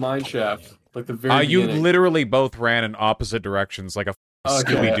entrance of the mine shaft, like the very. You beginning. literally both ran in opposite directions like a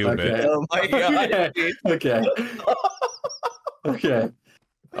Okay, Scooby-Doo bit. Oh my god! Okay. Okay.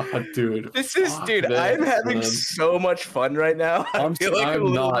 Oh, dude. This is, Fuck dude. this, I'm having man. so much fun right now. I'm feel like a I'm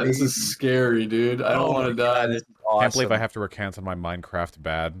little not. This baby. is scary, dude. I don't Oh want to my God, die. this is I can't believe awesome. I have to recant on my Minecraft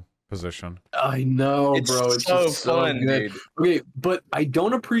bad position. I know, It's bro. It's so just fun, so good. dude. Okay, but I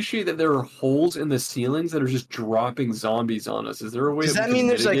don't appreciate that there are holes in the ceilings that are just dropping zombies on us. Is there a way? Does that we mean can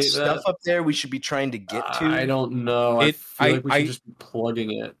there's like mitigate stuff that? up there we should be trying to get to? I don't know. It- I feel like we I- should just be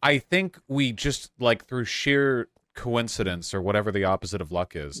plugging it. I think we just, like, through sheer coincidence or whatever the opposite of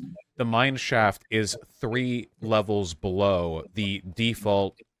luck is, the mine shaft is 3 levels below the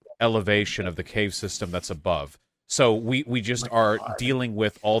default elevation of the cave system that's above. So we just are dealing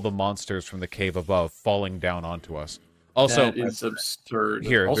with all the monsters from the cave above falling down onto us. Also, that is absurd.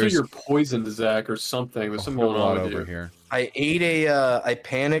 Here, also, you're poisoned, Zach, or something. There's something going on with over you. here. I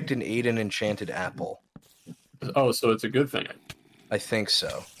panicked and ate an enchanted apple. Oh, so it's a good thing. I think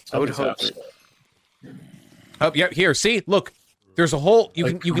so. I would hope so. Oh, yeah, here, see? Look. There's a hole.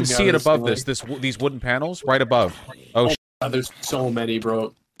 You can see it above these wooden panels right above. Oh, there's so many,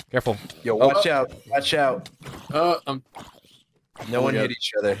 bro. Careful. Yo, watch out. Watch out. No one hit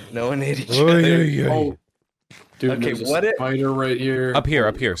each other. No one hit each other. Oh. Dude, okay, there's a spider right here. Up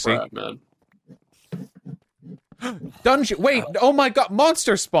here, see? Crap, man. Dungeon. Wait, oh my god,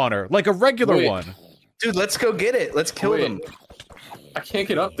 monster spawner, like a regular one. Dude, let's go get it. Let's kill them. I can't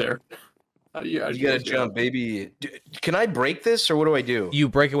get up there. You gotta jump, baby. Can I break this, or what do I do? You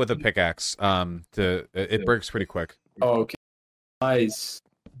break it with a pickaxe. It breaks pretty quick. Oh, okay. Nice.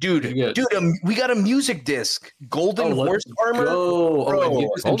 Dude, we got a music disc. Golden horse armor.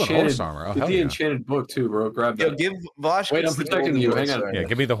 Golden horse armor. Oh, get the enchanted book too, bro. Grab that. Yo, give Vaush. Wait, I'm protecting you. Hang on. Yeah,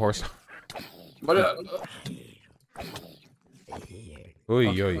 give me the horse. What up?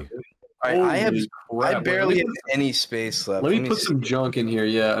 Oy. I barely have any space left. Let me put some junk in here.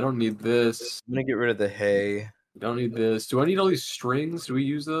 Yeah, I don't need this. I'm gonna get rid of the hay. Don't need this. Do I need all these strings? Do we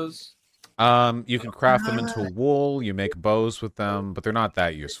use those? You can craft them into wool. You make bows with them, but they're not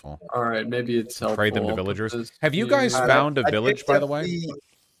that useful. All right, maybe it's helpful. Trade them to villagers. Have you guys found a village, by the way?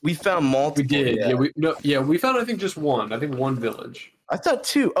 We found multiple. We did. Yeah, we found I think just one. I think one village. I thought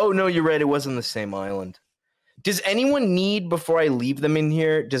two. Oh no, you're right. It wasn't the same island. Does anyone need, before I leave them in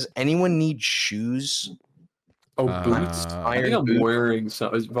here, does anyone need shoes? Oh, boots. I think I'm wearing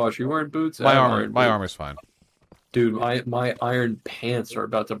some. Vaush, you wearing boots? My armor's fine. Dude, my iron pants are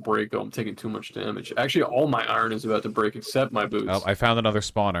about to break. Oh, I'm taking too much damage. Actually, all my iron is about to break except my boots. Oh, I found another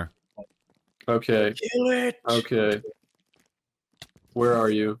spawner. Okay. Kill it. Okay. Where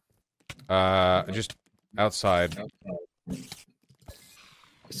are you? Just outside. I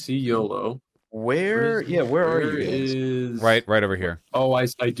see YOLO. Where are you guys? Right over here. Oh, I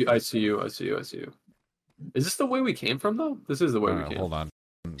see you. Is this the way we came from, though? This is the way we came. Hold on.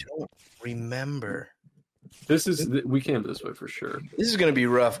 I don't remember. We came this way for sure. This is gonna be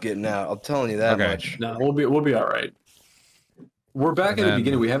rough getting out. I'm telling you that much. No, we'll be all right. We're back in the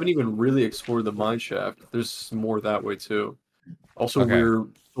beginning. We haven't even really explored the mine shaft. There's more that way too. Also, we're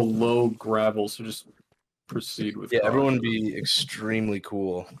below gravel, so just proceed with. Yeah, everyone be extremely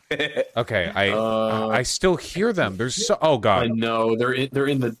cool. Okay, I still hear them. There's so. Oh god. I know they're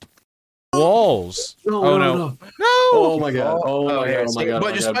in the walls. No. Oh my god. Oh my god.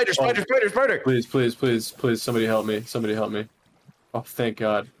 But spider. Please, somebody help me. Oh, thank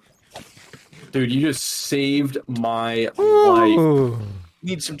God. Dude, you just saved my life.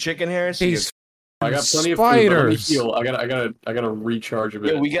 Need some chicken hairs? I got plenty of food, but let me heal. I gotta recharge a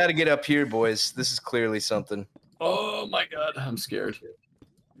bit. Yeah, we gotta get up here, boys. This is clearly something. Oh my god, I'm scared.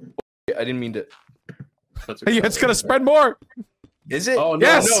 I didn't mean to. Yeah, it's gonna spread more. Is it? Oh no!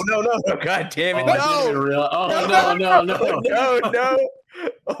 Yes! No! God damn it! No!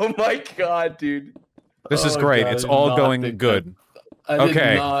 Oh my god, dude! This is great. It's all going good. I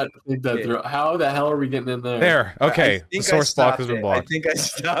did not think that through. How the hell are we getting in there? There. Okay. The source block has been blocked. I think I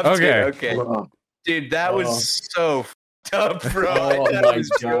stopped it. Okay. Dude, that was so tough, bro. I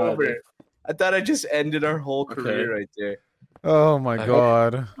thought I just ended our whole career right there. Oh my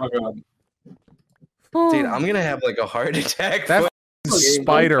god. Dude, I'm gonna have like a heart attack. That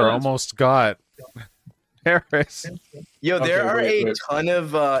spider almost got Harris. Yo, there are a ton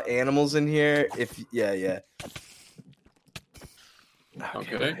of animals in here. Yeah.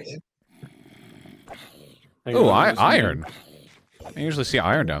 Okay. Oh, iron. I usually see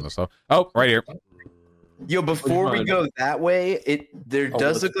iron down this though. Oh, right here. Yo, before we go that way, there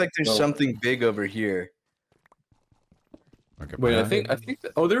does look like there's something big over here. Okay, wait, I think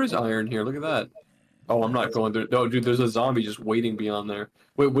there is iron here. Look at that. Oh, I'm not going there. No, dude, there's a zombie just waiting beyond there.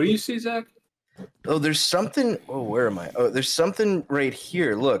 Wait, what do you see, Zach? Oh, there's something. Oh, where am I? Oh, there's something right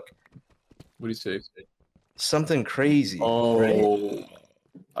here. Look. What do you see? Something crazy. Oh, right?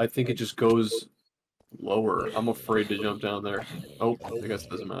 I think it just goes lower. I'm afraid to jump down there. Oh, I guess it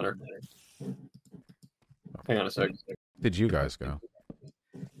doesn't matter. Hang on a sec. Did you guys go?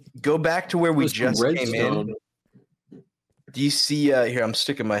 Go back to where we just came in. Do you see? Here, I'm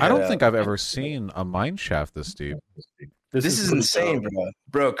sticking my head I don't think I've ever seen a mine shaft this deep. This is insane, bro.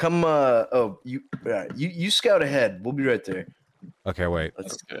 Bro, come. You scout ahead. We'll be right there. Okay, wait.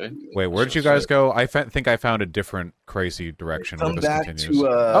 Okay. Wait, where did you guys go? I think I found a different crazy direction where this continues.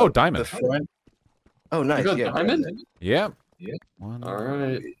 To, diamond. Oh, nice. Yeah. Diamond? Yeah. 1, All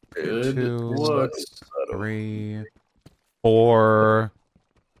right. Good 2, looks. 3, 4,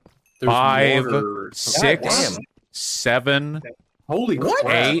 There's 5, water. 6, Damn. 7, Holy What?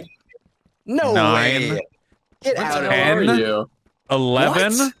 crap. 8, No 9, way. Get What out the of hell here. are 10, you?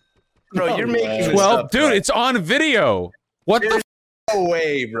 11, What? Bro, No you're way. making this 12. up, Dude, bro. it's on video. What the? There's no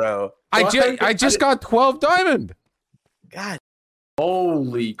way, bro. I just got 12 diamond. God.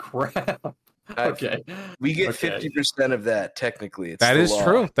 Holy crap. Okay. We get Okay. 50% of that, technically. It's That the is law.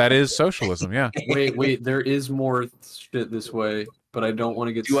 true. That is socialism, yeah. Wait. There is more shit this way, but I don't want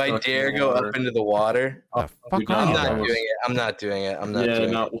to get Do stuck I in dare the go water. up into the water? The fuck dude, on I'm you not guys? doing it. I'm not doing it. I'm not Yeah,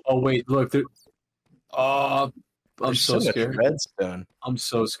 doing no. it. Oh, wait. Look. There... I'm There's so much scared. redstone. I'm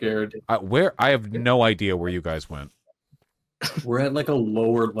so scared. Where I have no idea where you guys went. We're at like a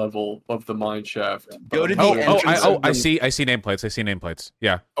lower level of the mine shaft. Go to the Oh, entrance of I the- see nameplates. I see nameplates.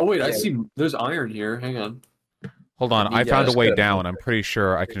 Yeah. Oh wait, I Yeah. see. There's iron here. Hang on. Hold on. I Yeah, found a that's way good. down. I'm pretty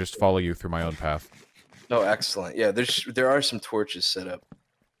sure I can just follow you through my own path. Oh, excellent. Yeah, there are some torches set up.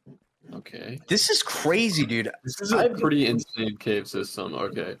 Okay. This is crazy, dude. This is a pretty insane cave system.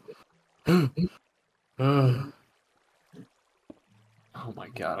 Okay. Oh my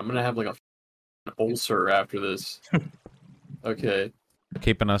god, I'm gonna have like an ulcer after this. Okay.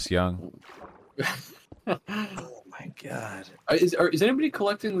 Keeping us young. Oh my god. Is anybody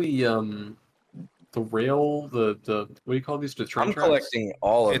collecting the rail, the what do you call these? The train I'm tracks? collecting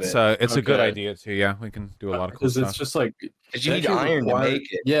all of It's it. it's a good Okay. idea too. Yeah, we can do a lot of cool Because stuff. it's just like Because you it need actually iron to requires-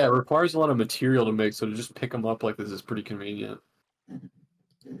 make it. Yeah, it requires a lot of material to make, so to just pick them up like this is pretty convenient.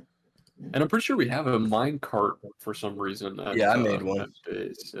 And I'm pretty sure we have a mine cart for some reason. Yeah, I made one. at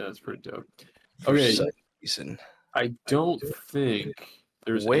base. Yeah, it's pretty dope. For Okay, some reason. I don't think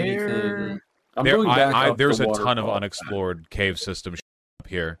there's Where- anything. I'm There, going back up there's the a ton of waterfall. unexplored cave system up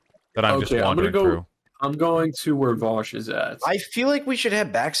here that I'm just Okay, I'm gonna wandering go- through. I'm going to where Vaush is at. I feel like we should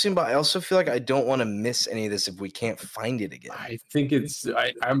head back soon, but I also feel like I don't want to miss any of this if we can't find it again. I think it's.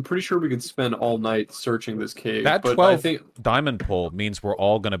 I'm pretty sure we could spend all night searching this cave. That but 12 I think diamond pull means we're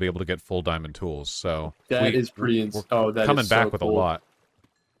all going to be able to get full diamond tools. So that is pretty. we're Oh, that is coming back so with cool. a lot.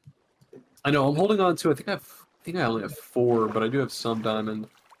 I know. I'm holding on to. I think I only have 4, but I do have some diamond.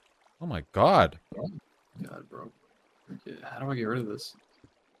 Oh my god. God, bro. Yeah, how do I get rid of this?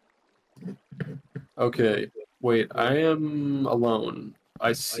 Okay. Wait. I am alone.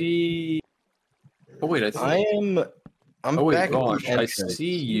 I see. Oh wait. I'm Oh wait, back at the Vaush, I entrance.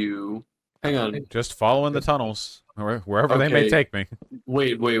 see you. Hang on. Just following the tunnels wherever they may Okay. take me.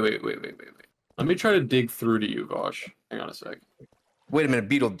 Wait. Let me try to dig through to you, Vaush. Hang on a sec. Wait a minute,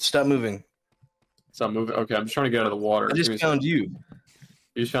 Beetle, stop moving. It's not moving. Okay, I'm just trying to get out of the water. I Give me just a sec. found you.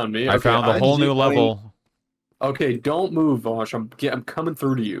 You just found me. I Okay, found a I- whole new just- level. Okay, don't move, Vaush. I'm coming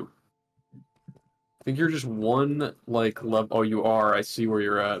through to you. I think you're just one like level. Oh, you are. I see where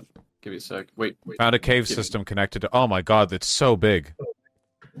you're at. Give me a sec. Wait. Found a cave Give me- system connected to. Oh my god, that's so big.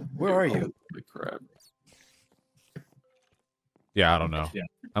 Where are you? Holy crap. Yeah, I don't know. Yeah.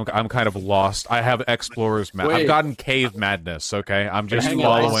 I'm kind of lost. I have explorer's mad. I've Wait. gotten cave madness. Okay, I'm just Hang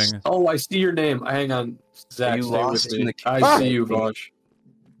on, following. Oh, I see your name. Hang on, Zach. you Stay lost with in me. the I cave? see you, Vaush.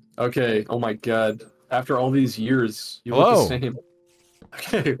 Okay. Oh my god. After all these years, you Hello. look the same.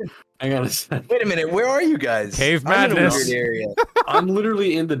 Okay. Hang on a sec. Wait a minute, where are you guys? Cave I'm in a madness. weird area. I'm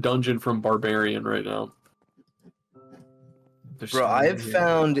literally in the dungeon from Barbarian right now. There's Bro, so I many have here.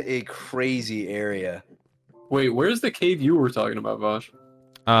 found a crazy area. Wait, where's the cave you were talking about, Vaush?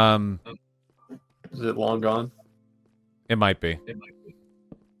 Is it long gone? It might be.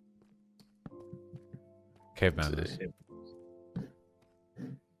 Cave madness.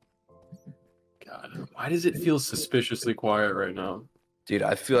 God, why does it feel suspiciously quiet right now? Dude,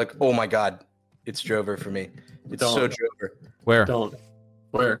 I feel like, oh my god, it's Drover for me. It's so Don't. Drover. Where? Don't.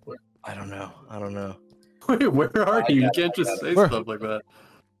 Where? I don't know. I don't know. Wait, where are you? You can't just say Where? stuff like that.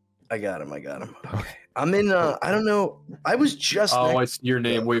 I got him. Okay. I'm in, I don't know. I was just. Oh, I next- see your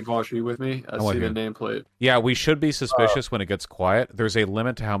name. Wait, Vaush, are you with me? I I'm with see the you. nameplate. Yeah, we should be suspicious when it gets quiet. There's a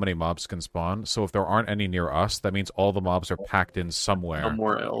limit to how many mobs can spawn, so if there aren't any near us, that means all the mobs are packed in somewhere.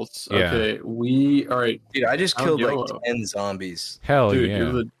 Somewhere else. Yeah. Okay, all right. Dude, I just I'm killed yellow. like 10 zombies. Hell Dude,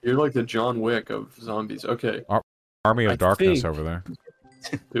 yeah. you're like the John Wick of zombies. Okay, Army of I Darkness think- over there.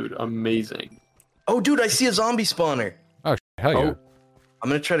 dude, amazing. Oh, dude, I see a zombie spawner. Oh, hell yeah. Oh. I'm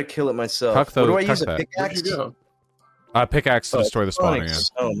gonna try to kill it myself. Cuck What do I cuck use? A that. Where'd pickaxe? you go? Pickaxe to Oh, destroy the spawning spawner,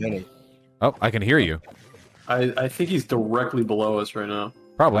 yeah. so many. Oh, I can hear you. I think he's directly below us right now.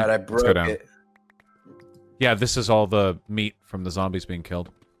 Probably. Alright, I Let's broke go down. it. Yeah, this is all the meat from the zombies being killed.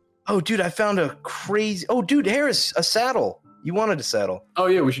 Oh, dude, I found a crazy. Oh, dude, Harris, a saddle. You wanted a saddle. Oh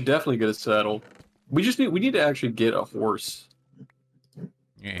yeah, we should definitely get a saddle. We need to actually get a horse.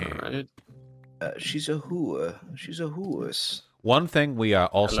 Yeah. All right. She's a whore. She's a horse. One thing we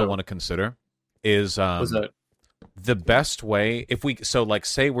also Hello. want to consider is What's that? the best way if we like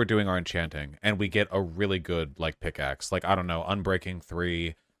say we're doing our enchanting and we get a really good like pickaxe, like I don't know, unbreaking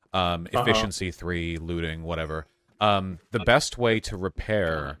 3, efficiency 3, looting, whatever. The best way to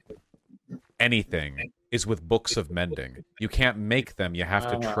repair anything is with books of mending. You can't make them, you have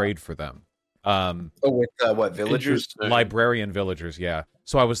to trade for them. With what, villagers? Librarian villagers, yeah.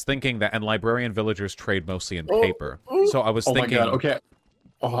 So I was thinking that, and librarian villagers trade mostly in paper. So I was thinking... Oh my god, okay.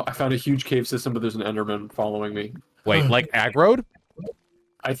 Oh, I found a huge cave system, but there's an Enderman following me. Wait, like aggroed?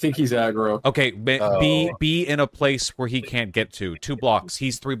 I think he's aggro. Okay, be in a place where he can't get to. 2 blocks.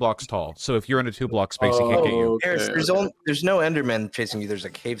 He's 3 blocks tall. So if you're in a 2-block space, he can't get you. Okay, There's no Enderman chasing you. There's a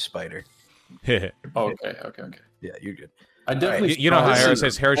cave spider. okay. Yeah, you're good. I definitely. You know how Harris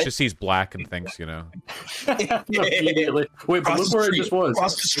says Harris just sees black and thinks, you know. Immediately. Wait, but look where I just was.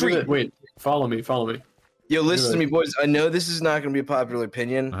 Cross the street. Wait, follow me. Yo, listen to me, boys. I know this is not going to be a popular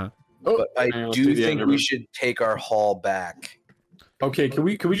opinion, but I do think we should take our haul back. Okay, can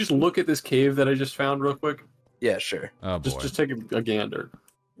we just look at this cave that I just found real quick? Yeah, sure. Oh boy. Just take a gander.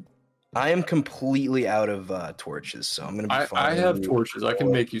 I am completely out of torches, so I'm going to be fine. I have torches. I can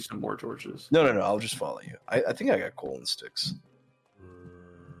make you some more torches. No. I'll just follow you. I think I got coal and sticks.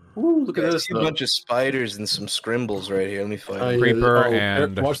 Ooh, look at this. I see a bunch of spiders and some scrimbles right here. Let me find Creeper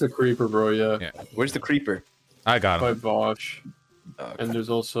and... Watch the creeper, bro, yeah. Where's the creeper? I got By him. Vaush. Okay. And there's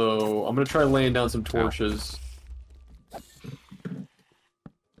also... I'm going to try laying down some torches.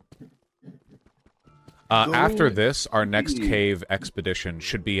 After this, our next cave expedition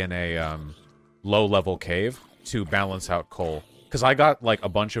should be in a low-level cave to balance out coal. Because I got like a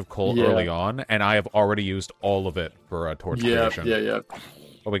bunch of coal early on, and I have already used all of it for torch creation. Yeah.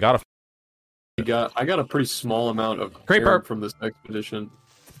 But we got I got a pretty small amount of creeper from this expedition.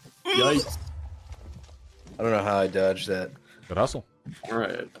 Yikes. I don't know how I dodged that. Good hustle. All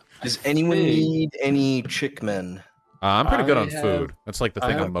right. Does anyone need any chick men? I'm pretty good on food. That's like the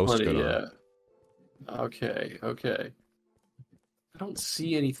thing I'm most good on. Okay. I don't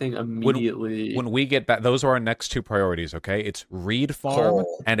see anything immediately. When we get that, those are our next 2 priorities, okay? It's reed farm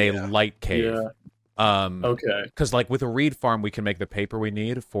and a light cave. Yeah. Okay. Because like with a reed farm, we can make the paper we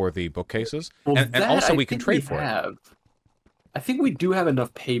need for the bookcases, Well, and also we can trade for it. I think we do have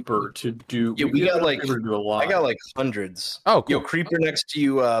enough paper to do. Yeah, we got like to do a lot. I got like hundreds. Oh, cool. Yo, creeper next to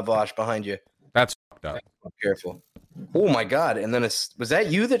you, Vaush, behind you. That's fucked up. Careful. Oh my god! And then was that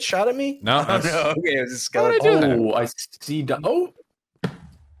you that shot at me? No. Oh, no. Okay, it was a How skeleton. did I do that? I see.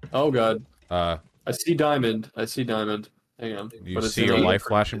 Oh god. I see diamond. Hang on. You see your life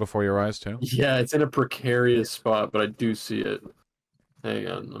flashing before your eyes too? Yeah, it's in a precarious spot, but I do see it. Hang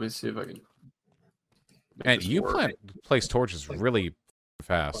on, let me see if I can. And you place torches really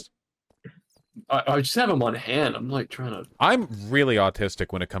fast. I just have them on hand. I'm like trying to. I'm really autistic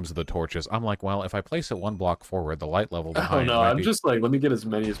when it comes to the torches. I'm like, well, if I place it 1 block forward, the light level behind. Oh no, I'm just like, let me get as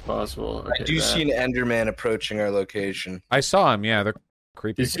many as possible. Okay, I do see an Enderman approaching our location. I saw him. Yeah, they're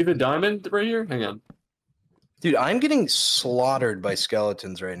creepy. Do you see the diamond right here? Hang on. Dude, I'm getting slaughtered by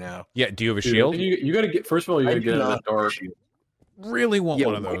skeletons right now. Yeah, do you have a shield? You gotta get. First of all, you gotta get in the dark. Really want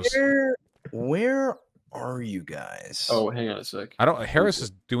one of those. Where are you guys? Oh, hang on a sec. Harris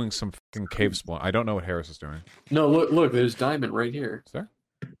is doing some fucking cave spawn. I don't know what Harris is doing. No, look, there's diamond right here. Is there?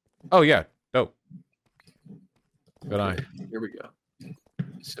 Oh yeah, dope. Good eye. Here we go.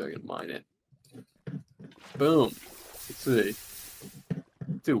 So I can mine it. Boom. Let's see.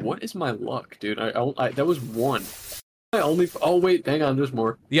 Dude, what is my luck, dude? That was 1. Oh wait, hang on, there's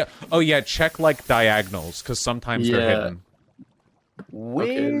more. Yeah. Oh yeah, check like diagonals because sometimes they're hidden.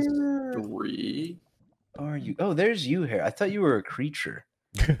 Where 3 are you? Oh, there's you here. I thought you were a creature.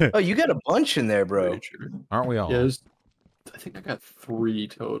 Oh, you got a bunch in there, bro. Aren't we all? Yeah, I think I got 3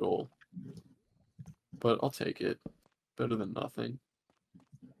 total. But I'll take it. Better than nothing.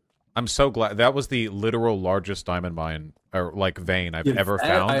 I'm so glad that was the literal largest diamond mine or like vein I've ever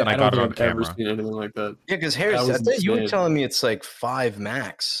found, and I got it on camera. I've never seen anything like that. Yeah, because Harris, I thought you were telling me it's like 5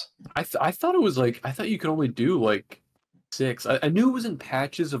 max. I thought it was like I thought you could only do like 6. I knew it was in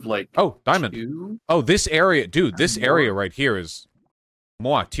patches of like diamond. 2. Oh, this area, dude. This area right here is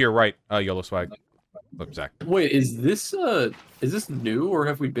moi to your right. Yellow swag. Look, Zach. Wait, is this new or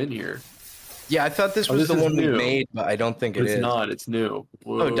have we been here? Yeah, I thought this was the one we made, but I don't think it is. It's not. It's new.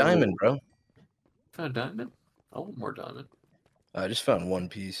 Whoa. Oh, diamond, bro. Found diamond? I want more diamond. I just found 1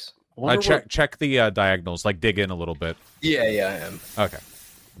 piece. Check the diagonals. Like dig in a little bit. Yeah, I am. Okay.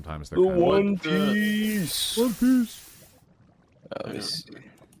 Sometimes they're the kind of... One Piece. One Piece. Let me see.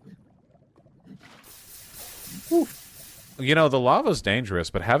 You know, the lava's dangerous,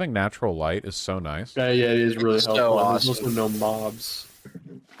 but having natural light is so nice. Yeah, it is really helpful. So There's awesome. also no mobs.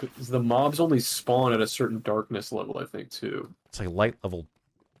 'Cause the mobs only spawn at a certain darkness level, I think, too. It's like light level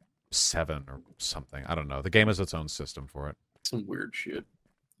 7 or something. I don't know. The game has its own system for it. Some weird shit.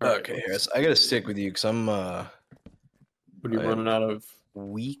 Okay, Harris, I gotta stick with you because I'm What are you running out of?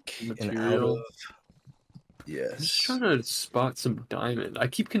 weak and out Material? of. I'm just Yes. trying to spot some diamond. I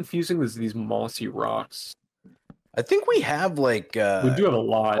keep confusing these mossy rocks. I think we have like We do have a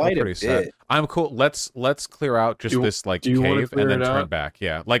lot. quite a Pretty set. bit. I'm cool. Let's clear out just this like do you wanna cave clear and then it turn out? back.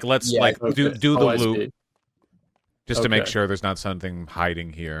 Yeah, like let's Yeah, like Okay. do the I loop see. just to make Okay. sure there's not something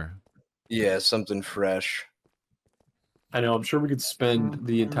hiding here. Yeah, something fresh. I know. I'm sure we could spend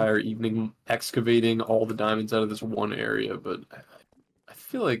the entire evening excavating all the diamonds out of this one area, but I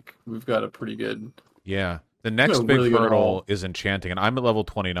feel like we've got a pretty good. Yeah. The next a big really good hurdle haul. is enchanting, and I'm at level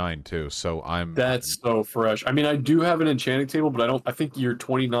 29 too, so I'm That's so fresh. I mean, I do have an enchanting table, but I don't. I think your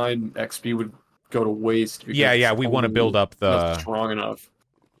 29 XP would go to waste. Because yeah, it's we want to only build up not the strong enough.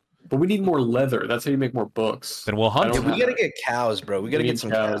 But we need more leather. That's how you make more books. then we'll I hunt. don't We have gotta that. get cows, bro. We gotta We get need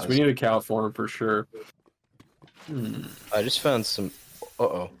some cows. cows. We need a cow farm for sure. I just found some.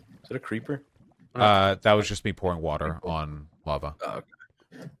 Uh-oh. Is that a creeper? That was just me pouring water on lava. Oh,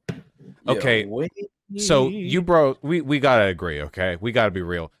 Okay. wait. So you bro, we gotta agree, okay? We gotta be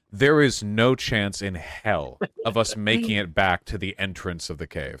real. There is no chance in hell of us making it back to the entrance of the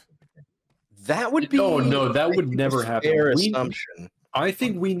cave. That would be. Oh, no, that I would think, never a happen. fair We- assumption. I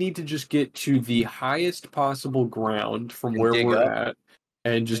think we need to just get to the highest possible ground from And where dig we're up? at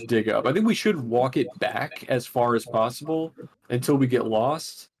and just dig up. I think we should walk it back as far as possible until we get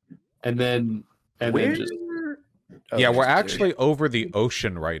lost, and then Where? just Oh, Yeah, we're just actually over the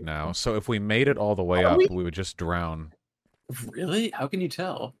ocean right now, so if we made it all the way Are up, we? we would just drown. really. How can you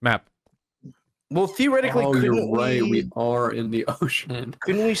tell? Map. Well, theoretically, Oh, couldn't you're right. we? We are in the ocean.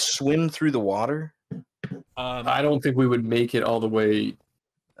 Couldn't we swim through the water? I don't think we would make it all the way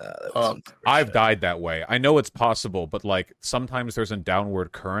That was up. I've died that way. I know it's possible, but like sometimes there's a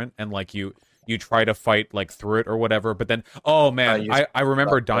downward current and like you try to fight like through it or whatever, but then oh man, I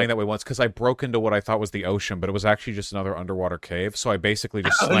remember dying that way once because I broke into what I thought was the ocean, but it was actually just another underwater cave. So I basically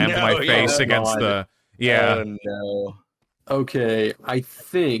just slammed my face against the Oh no! Okay, I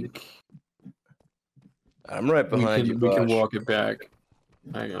think I'm right behind you. we can Vaush. walk it back.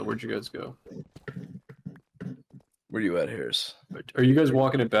 Hang on, where'd you guys go? Where you at, Harris? Are you guys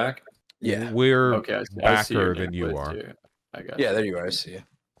walking it back? Yeah. We're Okay, I see backer your than you necklace are. here. I got Yeah, there you are. I see you.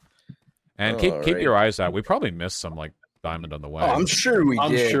 And keep Alright. your eyes out. We probably missed some like diamond on the way. Oh, I'm sure we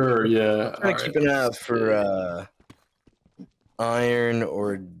I'm did. sure, yeah. I'm trying to keep an eye out for iron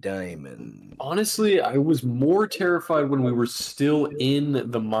or diamond. Honestly, I was more terrified when we were still in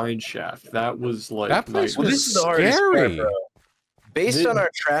the mine shaft. That was like That place nightmare. was This is the hardest part, scary. bro. Based on our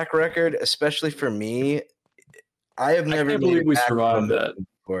track record, especially for me, I have never can't made believe it we back survived from that.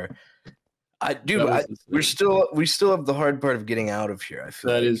 before. That was insane. We still have the hard part of getting out of here. I feel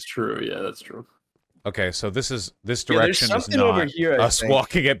That like. is true. Yeah, that's true. Okay, so this Yeah, there's direction is something over not here, I us think.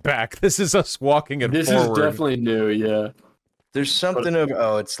 walking it back. This is us walking it This forward. is definitely new. Yeah. There's something over.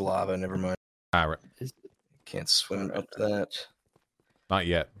 Oh, it's lava. Never mind. Ah, right. Can't swim up that. Not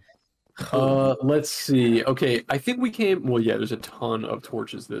yet. Let's see. Okay, I think we came. Well, yeah, there's a ton of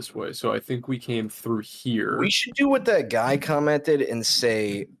torches this way, so I think we came through here. We should do what that guy commented and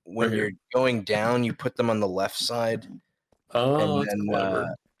say when Right here. you're going down, you put them on the left side, Oh, and that's then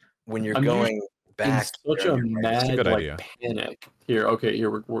clever. when you're I'm going back, In such you're a on your right. That's a mad good like idea. panic. Here, okay,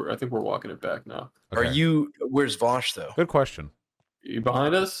 here I think we're walking it back now. Are Okay. you? Where's Vaush though? Good question. You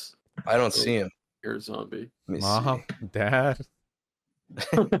behind us? I don't see him. You're a zombie. Let me Mom, see. Dad,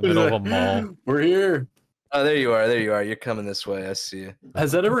 middle of a mall. We're here. Oh, there you are. There you are. You're coming this way. I see you.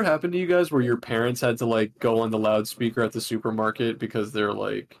 Has that ever happened to you guys where your parents had to like go on the loudspeaker at the supermarket because they're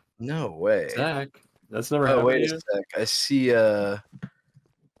like, No way. Zach? That's never Oh, happened wait a to you? sec. I see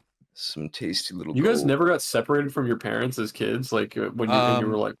some tasty little. You guys gold. never got separated from your parents as kids, like when you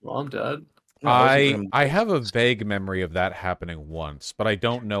were like, Mom, Dad? No, it wasn't from- I have a vague memory of that happening once, but I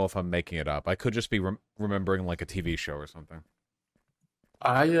don't know if I'm making it up. I could just be remembering like a TV show or something.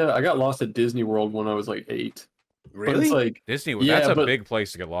 I got lost at Disney World when I was like 8. But Really? it's like Disney, Yeah, that's a but- big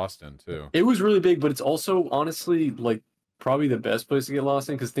place to get lost in too. it was really big, but it's also honestly like probably the best place to get lost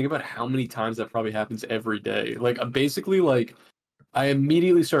in because think about how many times that probably happens every day. Like basically like I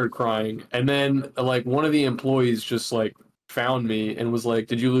immediately started crying and then like one of the employees just like found me and was like,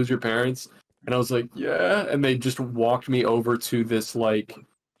 "Did you lose your parents?" And I was like, "Yeah," and they just walked me over to this like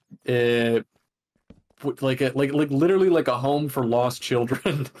like literally like a home for lost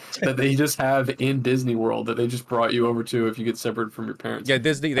children that they just have in Disney World that they just brought you over to if you get separated from your parents. Yeah,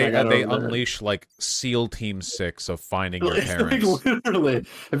 Disney they unleash like SEAL Team 6 of finding your parents. Like, literally.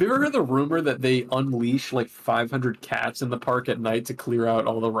 Have you ever heard the rumor that they unleash like 500 cats in the park at night to clear out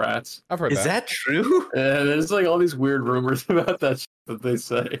all the rats? I've heard that. Is that true? Yeah, there's like all these weird rumors about that shit that they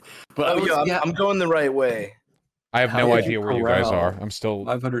say. But I'm going the right way. I have no idea where you guys are. I'm still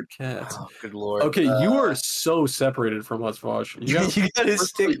 500 cats. Oh, good lord. Okay, you are so separated from us, Vaush. You gotta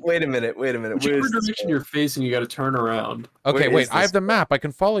stick. Wait a minute. Whichever direction you're facing, you got to turn around. Okay, wait. I have the map. I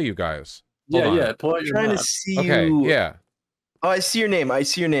can follow you guys. Hold on. Pull out your trying map. to see okay, you. yeah. Oh, I see your name.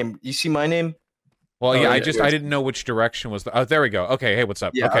 You see my name? Well, yeah. I didn't know which direction was. Oh, there we go. Okay, hey, what's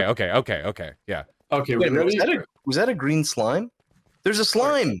up? Yeah. Okay. Yeah. Okay, wait a minute. Was that a green slime? There's a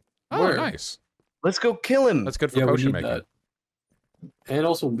slime. Oh, Where? nice. Let's go kill him. That's good for potion making. That. And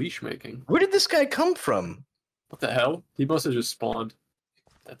also leash making. Where did this guy come from? What the hell? He must have just spawned.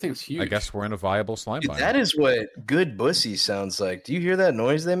 That thing's huge. I guess we're in a viable slime biome. That is what good bussy sounds like. Do you hear that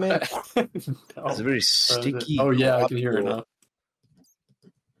noise they make? No. It's a very sticky. Oh yeah, I can hear it now.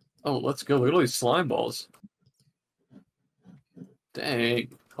 Oh, let's go. Look at all these slime balls.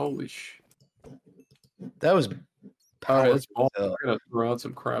 Dang. Holy sh. That was Alright, let's ball. We're gonna throw out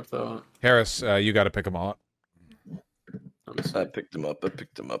some crap though. Harris, you got to pick them all up. I picked him up.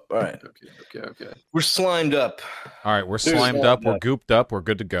 All right. Okay. We're slimed up. All right, we're slimed up. We're gooped up. We're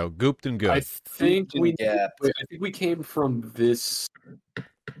good to go. Gooped and good. I think we came from this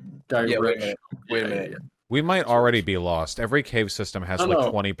direction. Wait a minute. We might already be lost. Every cave system has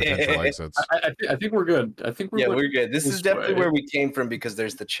 20 potential exits. I think we're good. We're good. This is definitely where we came from because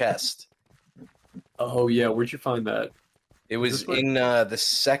there's the chest. Oh yeah, where'd you find that? It was in the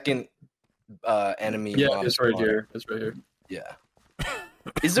second enemy. Yeah, it's right here. It's right here. Yeah.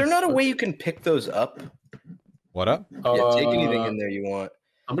 Is there not a way you can pick those up? What up? Yeah, take anything in there you want.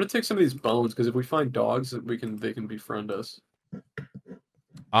 I'm gonna take some of these bones because if we find dogs, they can befriend us.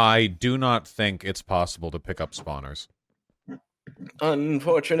 I do not think it's possible to pick up spawners.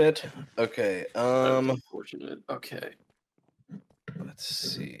 Unfortunate. Okay. Unfortunate. Okay. Let's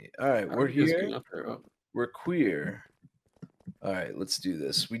see. All right, we're here. We're queer. All right, let's do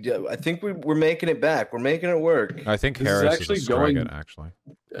this. I think we're making it back. We're making it work. I think Harris is actually going actually.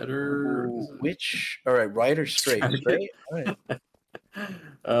 Better. Which? All right, right or straight? Straight. All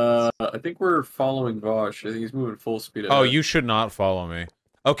right. I think we're following Vaush. I think he's moving full speed ahead. Oh, you should not follow me.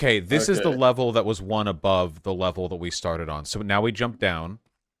 Okay, this is the level that was one above the level that we started on. So now we jump down.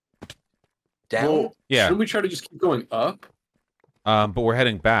 Down? Well, yeah. Shouldn't we try to just keep going up? But we're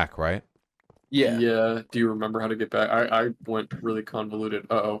heading back, right? Yeah. Yeah. Do you remember how to get back? I went really convoluted.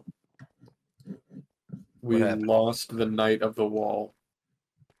 Uh-oh. We lost the Knight of the Wall.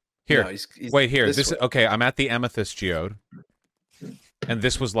 Here. No, he's wait, here. This is okay, I'm at the Amethyst Geode. And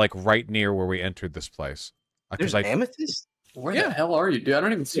this was like right near where we entered this place. There's Amethyst? Where the hell are you, dude? I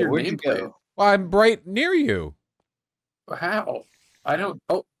don't even see your name plate. Well, I'm right near you. How? I don't.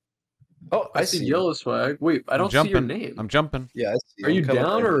 Oh, I see you. yellow swag. Wait, I don't see your name. I'm jumping. Yeah, I see. Are you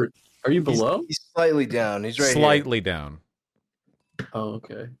down or are you below? He's slightly down. He's right slightly here. down. Oh,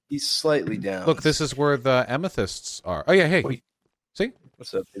 okay. He's slightly down. Look, this is where the amethysts are. Oh yeah, hey. Wait. See?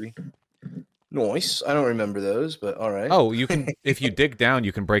 What's up, baby? Nice. I don't remember those, but all right. Oh, you can. If you dig down,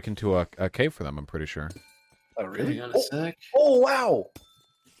 you can break into a cave for them. I'm pretty sure. Oh, really? Hang on a sec. Oh, wow.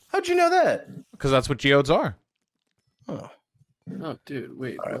 How'd you know that? Because that's what geodes are. Oh. Oh, dude,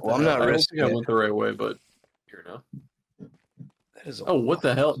 wait. Right, well, I'm not risking it. I went the right way, but here now. That is what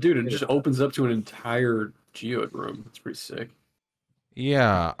the hell? Dude, it just opens up to an entire geode room. It's pretty sick.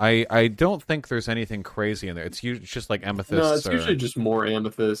 Yeah, I don't think there's anything crazy in there. It's just like amethysts. No, it's usually just more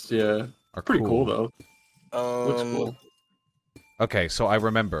amethysts, yeah. Are pretty cool though. Looks cool. Okay, so I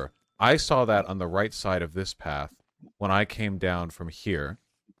remember. I saw that on the right side of this path when I came down from here.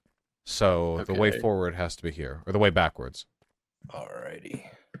 So the way forward has to be here, or the way backwards. Alrighty.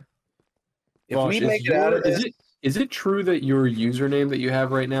 If we make it out of this... Is it true that your username that you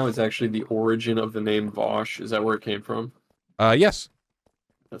have right now is actually the origin of the name Vaush? Is that where it came from? Yes.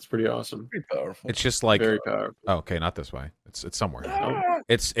 That's pretty awesome. Pretty powerful. It's just like very powerful. Oh, okay, not this way. It's somewhere.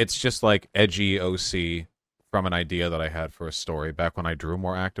 It's just like edgy OC from an idea that I had for a story back when I drew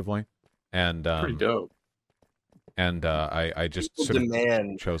more actively, and pretty dope. And I just People sort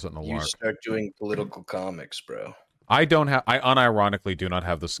of chose it in the you lark. Start doing political comics, bro. I unironically do not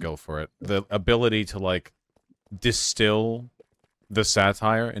have the skill for it. The ability to like distill the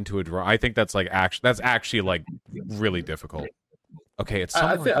satire into a draw. I think that's like actually like really difficult. Okay, it's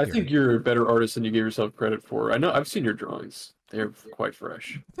I think you're a better artist than you gave yourself credit for. I know I've seen your drawings. They're quite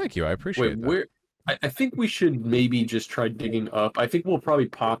fresh. Thank you. I appreciate that. I think we should maybe just try digging up. I think we'll probably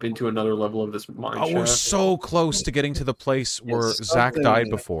pop into another level of this mine shaft. We're so close to getting to the place where Zach died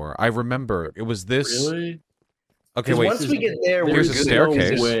before. I remember. It was this... Really? Okay, wait. Once we get there, there's a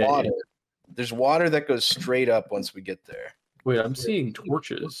staircase. There's water that goes straight up once we get there. Wait, I'm seeing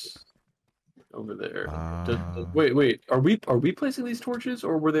torches over there. Wait. Are we placing these torches,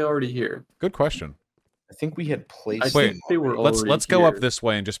 or were they already here? Good question. I think we had placed. They were. Let's go up this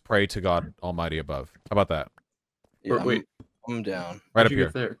way and just pray to God Almighty above. How about that? Yeah, wait, I'm down. Right up here.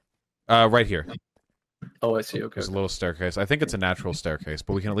 There? Right here. Oh, I see. Okay. There's a little staircase. I think it's a natural staircase,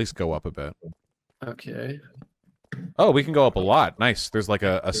 but we can at least go up a bit. Okay. Oh, we can go up a lot. Nice. There's like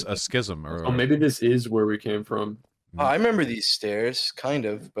a schism. Oh, maybe this is where we came from. Oh, I remember these stairs, kind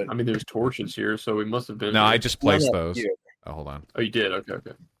of, but I mean, there's torches here, so we must have been. No, I just placed those. Here. Oh, hold on. Oh, you did? Okay.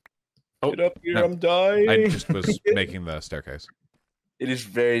 Oh, get up here! No, I'm dying. I just was making the staircase. It is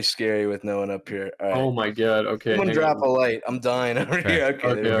very scary with no one up here. All right. Oh my god! Okay, someone drop a light. I'm dying over here.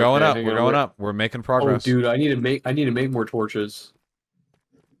 Okay, we're going up. We're going up. We're making progress. Oh, dude, I need to make more torches.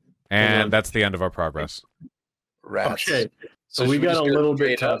 And that's the end of our progress. Rats. Okay. So we got a little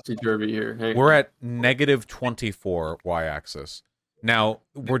bit topsy-turvy here. We're at -24 y-axis. Now,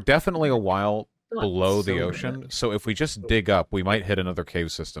 we're definitely a while below the ocean, so if we just dig up, we might hit another cave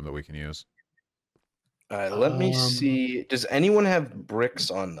system that we can use. All right, let me see. Does anyone have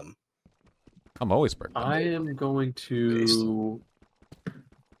bricks on them? I'm always brick. I am going to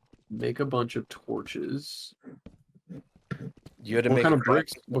make a bunch of torches. You had to what make kind of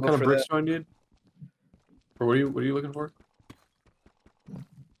bricks? What kind of bricks that? do I need? Or what are you looking for?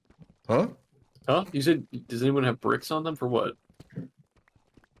 Huh? You said, does anyone have bricks on them for what?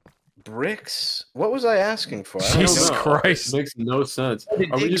 Bricks? What was I asking for? Jesus Christ! It makes no sense. To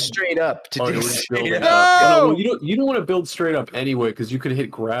dig straight up. No! Well, you don't want to build straight up anyway, because you could hit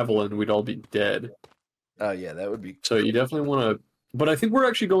gravel and we'd all be dead. Oh yeah, that would be. So you definitely want to. But I think we're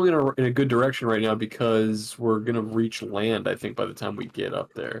actually going in a good direction right now because we're gonna reach land. I think by the time we get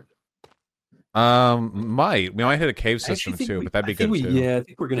up there. We might hit a cave system too, but that'd be good too. Yeah, I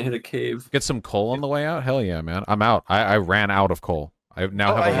think we're gonna hit a cave. Get some coal on the way out. Hell yeah, man! I'm out. I ran out of coal. I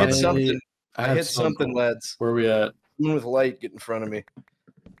now have. I hit something. I hit something, lads. Where are we at? Someone with light get in front of me.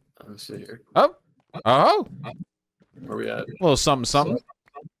 Let's see here. Oh. Where are we at? Well, something.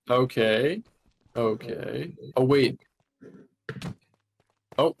 Okay. Oh wait.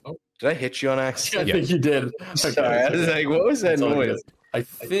 Oh. Did I hit you on accident? I think you did. Sorry, I was like, what was that noise? I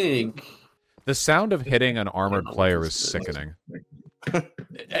think the sound of hitting an armored player is sickening.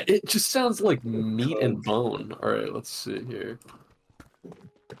 It just sounds like meat and bone. All right, let's see here.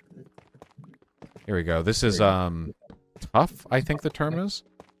 Here we go. This is tough. I think the term is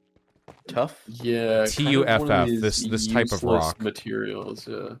tough. Yeah, TUFF. This type of rock materials.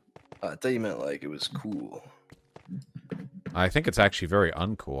 Yeah. I thought you meant like it was cool. I think it's actually very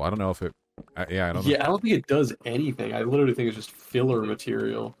uncool. I don't know if it. Yeah, I don't know. Yeah, I don't think it does anything. I literally think it's just filler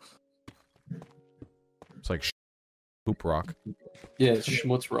material. It's like poop rock. Yeah, it's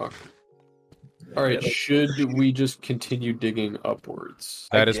schmutz rock. All right, should we just continue digging upwards?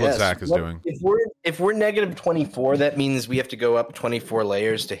 That is what Zach is doing. If we're -24, that means we have to go up 24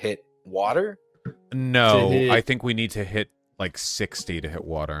 layers to hit water? No, I think we need to hit like 60 to hit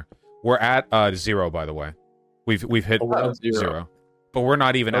water. We're at 0, by the way. We've hit 0. But we're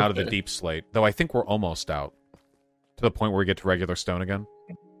not even out of the deep slate, though I think we're almost out. To the point where we get to regular stone again.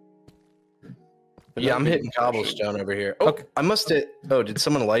 Yeah, I'm hitting cobblestone over here. Oh, okay. I must have... Oh, did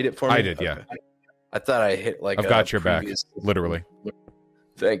someone light it for me? I did, yeah. I thought I hit like I've got your back, literally.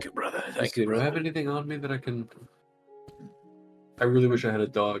 Thank you, brother. Thank you, brother. Do I have anything on me that I can... I really wish I had a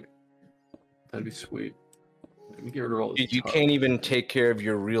dog. That'd be sweet. Let me get rid of all this. You can't even take care of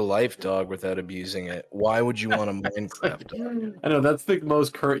your real life dog without abusing it. Why would you want a Minecraft dog? I know, that's the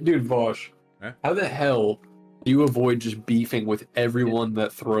most current... Dude, Vaush, how the hell do you avoid just beefing with everyone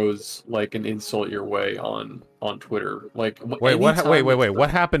that throws like an insult your way on Twitter? Like, wait, what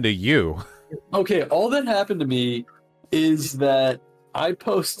happened to you? Okay, all that happened to me is that I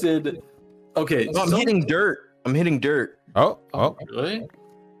posted... Okay, I'm hitting dirt. Oh, really?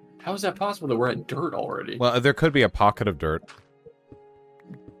 How is that possible that we're at dirt already? Well, there could be a pocket of dirt.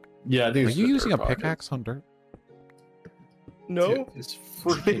 Yeah, I think. Are you using a pickaxe on dirt? No, dude, it's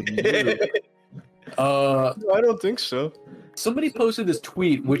freaking new. No, I don't think so. Somebody posted this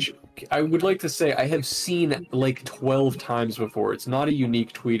tweet, which I would like to say I have seen like 12 times before. It's not a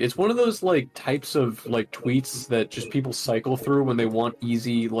unique tweet. It's one of those like types of like tweets that just people cycle through when they want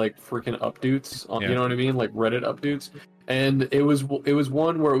easy like freaking updates. You know what I mean? Like Reddit updates. And it was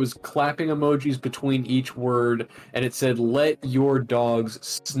one where it was clapping emojis between each word, and it said, "Let your dogs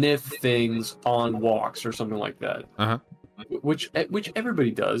sniff things on walks," or something like that. Uh-huh. Which everybody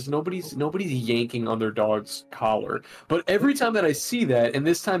does. Nobody's yanking on their dog's collar. But every time that I see that, and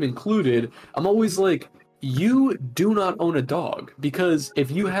this time included, I'm always like, you do not own a dog, because if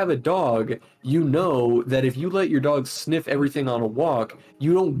you have a dog, you know that if you let your dog sniff everything on a walk,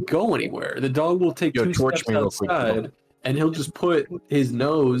 you don't go anywhere. The dog will take 2 steps outside, and he'll just put his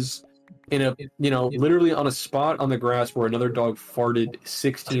nose in a, literally on a spot on the grass where another dog farted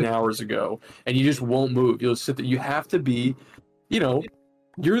 16 hours ago, and you just won't move. You'll sit there. You have to be,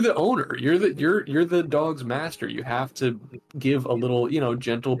 you're the owner. You're the dog's master. You have to give a little,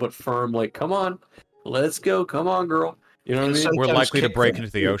 gentle but firm, like, come on, let's go. Come on, girl. You know what I mean? We're likely to break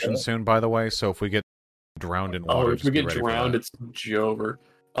into the ocean soon, by the way, so if we get drowned in water, if we get drowned, it's over.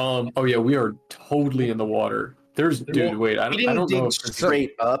 Oh yeah, we are totally in the water. Wait, I don't know if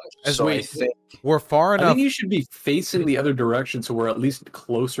straight up. So I think we're far enough. I think you should be facing the other direction, so we're at least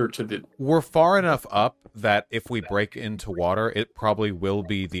closer to the. We're far enough up that if we break into water, it probably will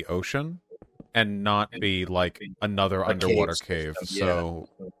be the ocean, and not be like another underwater cave. So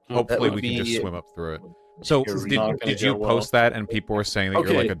hopefully we can just swim up through it. So did you post that, and people were saying that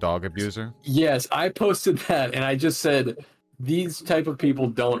you're like a dog abuser? Yes, I posted that, and I just said, these type of people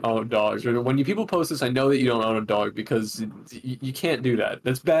don't own dogs. When people post this, I know that you don't own a dog, because you can't do that.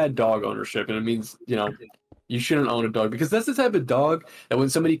 That's bad dog ownership, and it means, you shouldn't own a dog, because that's the type of dog that when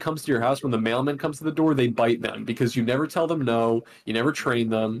somebody comes to your house, when the mailman comes to the door, they bite them, because you never tell them no, you never train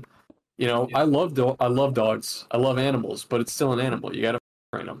them. I love dogs. I love animals, but it's still an animal. You got to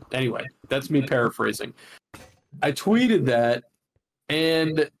train them. Anyway, that's me paraphrasing. I tweeted that,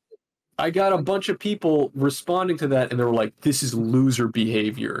 and I got a bunch of people responding to that, and they were like, this is loser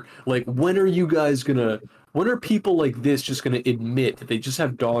behavior. Like, when are people like this just gonna admit that they just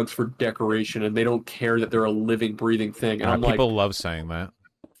have dogs for decoration and they don't care that they're a living, breathing thing? And I'm people like, love saying that.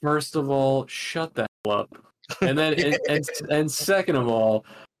 First of all, shut the hell up. And then, and second of all,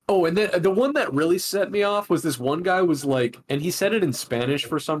 and then the one that really set me off was this one guy was like, and he said it in Spanish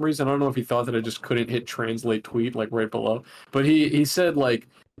for some reason. I don't know if he thought that I just couldn't hit translate tweet like right below, but he said like,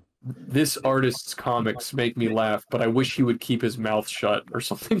 this artist's comics make me laugh, but I wish he would keep his mouth shut, or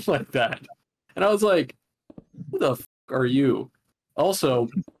something like that. And I was like, who the f*** are you? Also,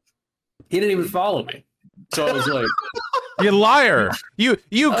 he didn't even follow me. So I was like, you liar.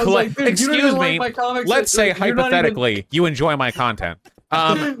 Excuse me. Let's say hypothetically you enjoy my content.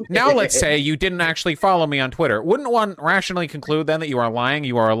 Now let's say you didn't actually follow me on Twitter. Wouldn't one rationally conclude then that you are lying?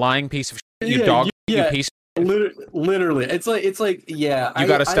 You are a lying piece of shit, you dog, you piece of Literally, it's like, yeah. You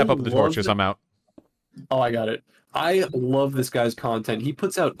got to step up the torches. I'm out. Oh, I got it. I love this guy's content. He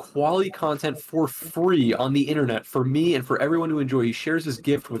puts out quality content for free on the internet for me and for everyone who enjoys. He shares his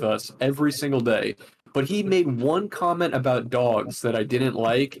gift with us every single day. But he made one comment about dogs that I didn't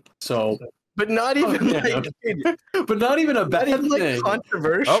like. So, but not even but not even a bad thing. Like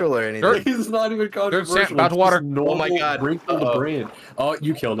controversial or anything. He's not even controversial. About water. Oh my god! The brain. Oh,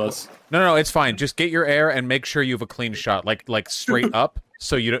 you killed us. No, it's fine. Just get your air and make sure you have a clean shot, like straight up,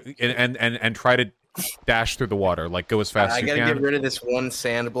 so you don't, and try to dash through the water, like go as fast as you can. I gotta get rid of this one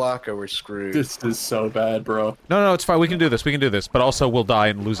sand block, or we're screwed. This is so bad, bro. No, it's fine. We can do this. But also we'll die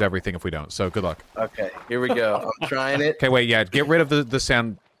and lose everything if we don't. So good luck. Okay, here we go. I'm trying it. Okay, wait, yeah, get rid of the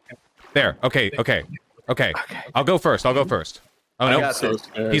sand. There. Okay. I'll go first. Oh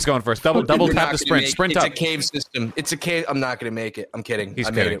no, he's going first. Double tap the sprint. Sprint up. It's a cave system. It's a cave. I'm not gonna make it. I'm kidding. He's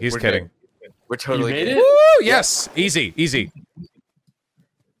kidding. He's kidding. We're totally made it. Woo! Yes, easy.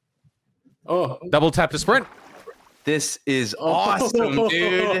 Oh, double tap the sprint. This is awesome,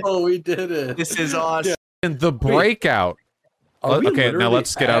 dude. Oh, we did it. This is awesome. And the breakout. Okay, now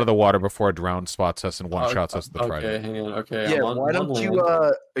let's get out of the water before a drown spots us and one-shots us with the trident. Okay, hang on. Okay, yeah, why don't you,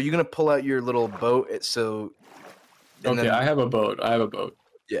 are you going to pull out your little boat so... Okay, I have a boat.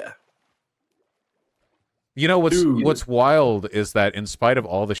 Yeah. You know, what's wild is that in spite of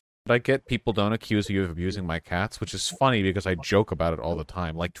all the shit I get, people don't accuse you of abusing my cats, which is funny because I joke about it all the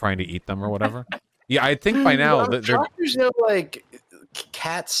time, like trying to eat them or whatever. Yeah, I think by now... There's no, like,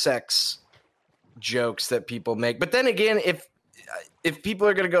 cat sex jokes that people make. But then again, if people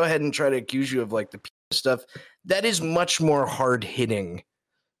are going to go ahead and try to accuse you of like the stuff, that is much more hard hitting,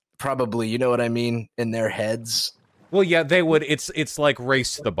 probably. You know what I mean? In their heads. Well, yeah, they would. It's like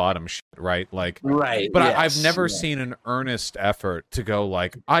race to the bottom shit, right? Like, right. But yes, I've never seen an earnest effort to go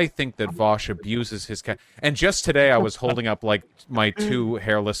like, I think that Vaush abuses his cat. And just today, I was holding up like my two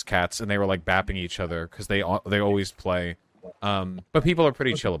hairless cats, and they were like bapping each other because they always play. But people are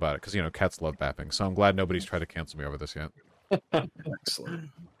pretty chill about it because, cats love bapping. So I'm glad nobody's tried to cancel me over this yet. Excellent.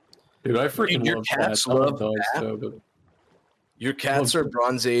 Dude, I freaking your love cats. Love dogs, but... Your cats are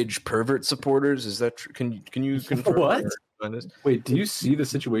Bronze Age pervert supporters? Is that true? Can you confirm What? This? Wait, do you see the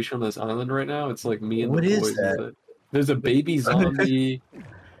situation on this island right now? It's like me and What the is boys. that? There's a baby zombie.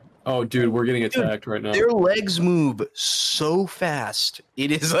 Oh, dude, we're getting attacked right now. Their legs move so fast.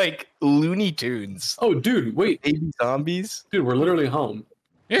 It is like Looney Tunes. Oh, dude, wait. Baby zombies? Dude, we're literally home.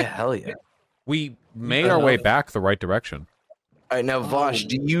 Yeah, hell yeah. We made our way back the right direction. All right, now, Vaush,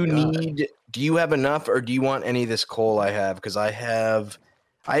 do you have enough, or do you want any of this coal I have? Because I have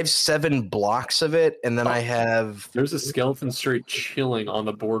 7 blocks of it, and then I have... There's a skeleton straight chilling on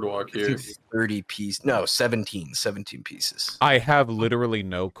the boardwalk here. 30 pieces. No, 17 pieces. I have literally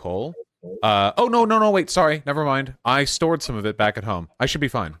no coal. No, wait, sorry, never mind. I stored some of it back at home. I should be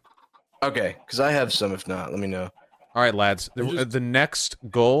fine. Okay, because I have some. If not, let me know. All right, lads. The next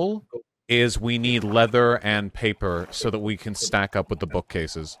goal is we need leather and paper so that we can stack up with the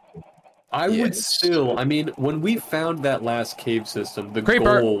bookcases. I would still... I mean, when we found that last cave system, the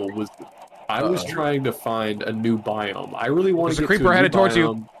Creeper. goal was... I was trying to find a new biome. I really want to get There's a creeper to a headed new towards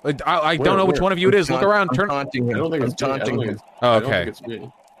biome. you. I don't know which one of you it is. Look around. Turn. I'm taunting him. I don't think it's taunting him. Oh, I don't okay. think it's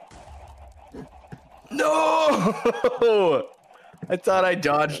me. No! I thought I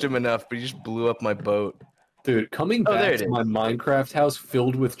dodged him enough, but he just blew up my boat. Dude, coming back to my Minecraft house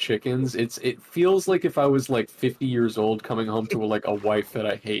filled with chickens, it feels like if I was like 50 years old coming home to like a wife that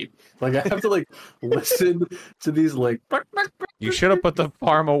I hate. Like I have to like listen to these like... You should have put the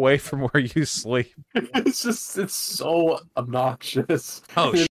farm away from where you sleep. it's so obnoxious.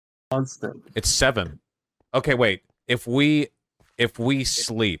 Oh, it's constant. It's 7. Okay, wait. If we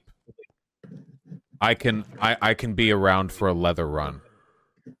sleep, I can be around for a leather run.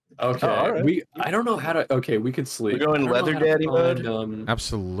 Okay, right. I don't know how to... Okay, we can sleep. We're going leather daddy mode?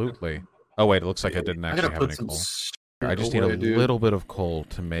 Absolutely. Oh, wait, it looks like I didn't actually have any coal. I just need a little bit of coal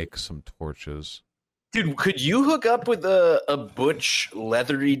to make some torches. Dude, could you hook up with a butch,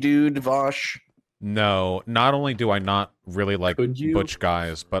 leathery dude, Vaush? No, not only do I not really like butch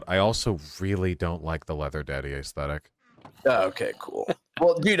guys, but I also really don't like the leather daddy aesthetic. Oh, okay, cool.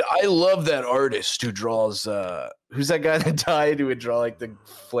 Well, dude, I love that artist who draws... who's that guy that died who would draw, like, the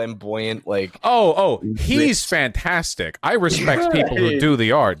flamboyant, like... Oh, he's fantastic. I respect people who do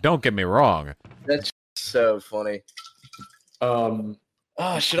the art. Don't get me wrong. That's so funny. Should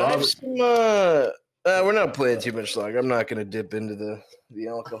I have some... we're not playing too much longer. I'm not going to dip into the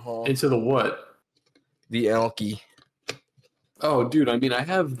alcohol. Into the what? The alky. Oh, dude, I mean, I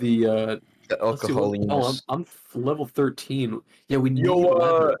have the alcoholiness. I'm level 13. Yeah, we need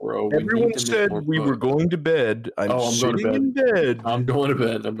leather, bro. Everyone said we were going to bed. I'm sitting in bed. I'm going to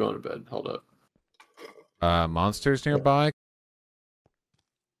bed. Hold up. Monsters nearby?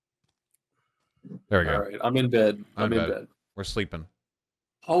 There we go. All right, I'm in bed. I'm in bed. We're sleeping.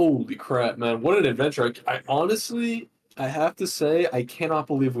 Holy crap, man. What an adventure. I honestly, I have to say, I cannot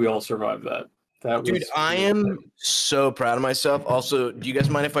believe we all survived that. Dude, I am so proud of myself. Also, do you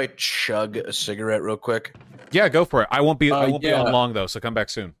guys mind if I chug a cigarette real quick? Yeah, go for it. I won't be on long though, so come back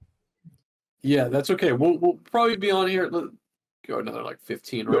soon. Yeah, that's okay. We'll probably be on here. Let's go another like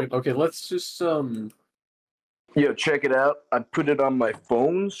 15, right? Okay, let's just Yo, check it out. I put it on my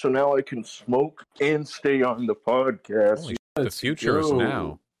phone, so now I can smoke and stay on the podcast. Holy the future is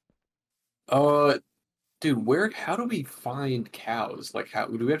now. Dude, how do we find cows? Like, how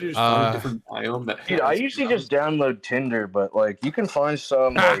do we have to just find a different biome that? Dude, I usually just download Tinder, but like you can find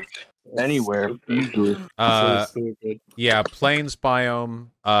some like anywhere easily. Yeah, plains biome,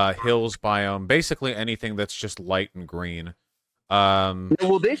 hills biome, basically anything that's just light and green.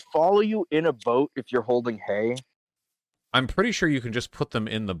 Will they follow you in a boat if you're holding hay? I'm pretty sure you can just put them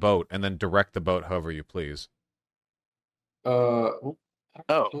in the boat and then direct the boat however you please. How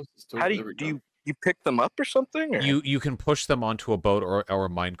do you pick them up or something? Or? You can push them onto a boat or a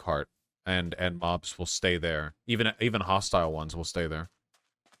minecart, and mobs will stay there. Even hostile ones will stay there.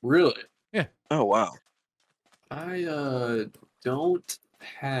 Really? Yeah. Oh wow. I don't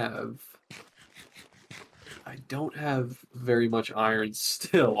have very much iron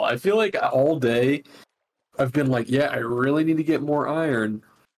still. I feel like all day I've been like, yeah, I really need to get more iron,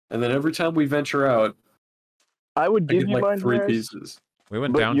 and then every time we venture out, I would give you like mine 3 pieces. We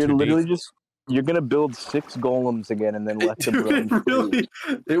went but down you're too literally deep. You're gonna build 6 golems again and then let them run.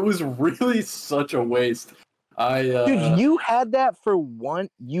 It was really such a waste. Dude, you had that for one.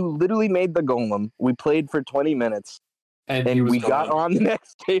 You literally made the golem. We played for 20 minutes, and we got on the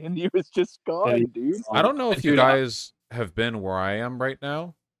next day, and he was just gone, dude. I don't know if you guys have been where I am right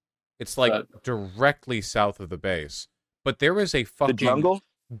now. It's like directly south of the base. but there is a fucking jungle?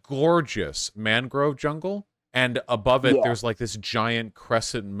 Gorgeous mangrove jungle, and above it, Yeah. there's like this giant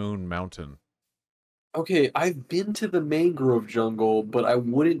crescent moon mountain. Okay, I've been to the mangrove jungle, but I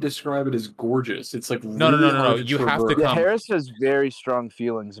wouldn't describe it as gorgeous. It's like No. really hard to You have to traverse. Yeah, come. Harris has very strong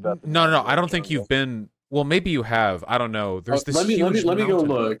feelings about the No. I don't think jungle. you've been. Well, maybe you have. I don't know. There's this let me huge go mountain.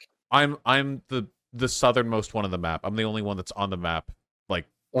 look. I'm the southernmost one on the map. I'm the only one that's on the map. Like,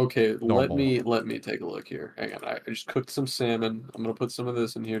 Okay, normal. let me take a look here. Hang on, I just cooked some salmon. I'm gonna put some of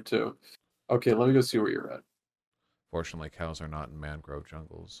this in here too. Okay, let me go see where you're at. Fortunately, cows are not in mangrove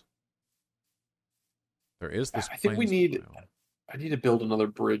jungles. There is this. I think we plains need. biome. I need to build another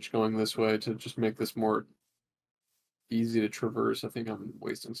bridge going this way to just make this more easy to traverse. I think I'm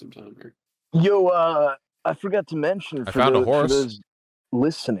wasting some time here. Yo, I forgot to mention I found a horse. for those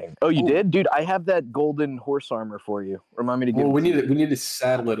listening. Oh, you did? Dude, I have that golden horse armor for you. Remind me to get Well, we need to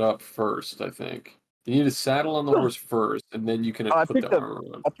saddle it up first, I think. You need to saddle on the horse first, and then you can put the armor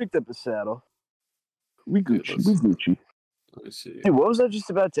on. I picked up the saddle. We Gucci. let's- We Gucci. Let me see. Dude, what was I just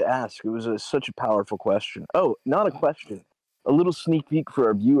about to ask? It was such a powerful question. Oh, not a question. A little sneak peek for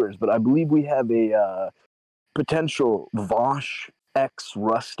our viewers, but I believe we have a potential Vaush X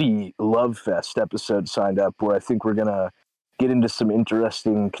Rusty Love Fest episode signed up where I think we're going to get into some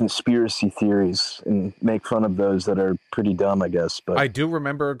interesting conspiracy theories and make fun of those that are pretty dumb, I guess. But I do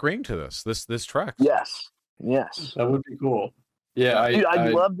remember agreeing to this track. Yes. That would be cool. Yeah, Dude,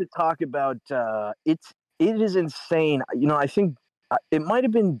 I'd love to talk about it is insane. You know, I think it might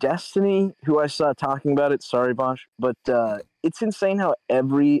have been Destiny who I saw talking about it. Sorry, Vaush, but it's insane how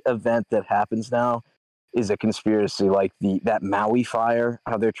every event that happens now is a conspiracy. Like that Maui fire,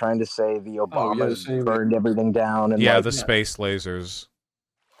 how they're trying to say the Obamas burned everything down, and the space lasers.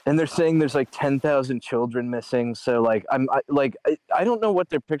 And they're saying there's like 10,000 children missing. So like I don't know what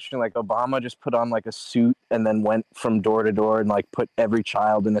they're picturing. Like Obama just put on like a suit and then went from door to door and like put every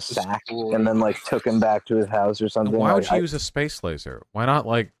child in a sack and then like took him back to his house or something. Why would you use a space laser? Why not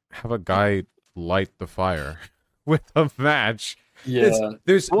like have a guy light the fire with a match? Yeah.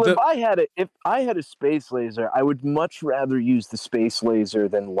 If I had a space laser, I would much rather use the space laser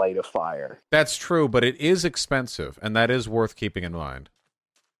than light a fire. That's true, but it is expensive, and that is worth keeping in mind.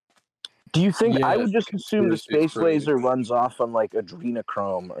 Do you think I would just assume the space laser runs off on like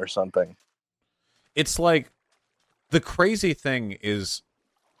adrenochrome or something? It's like the crazy thing is,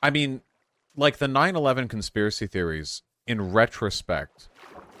 I mean, like the 9/11 conspiracy theories in retrospect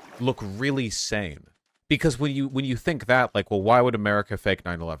look really sane. Because when you think that, like, well, why would America fake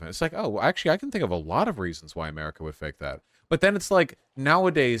 9/11? It's like, oh, actually, I can think of a lot of reasons why America would fake that. But then it's like,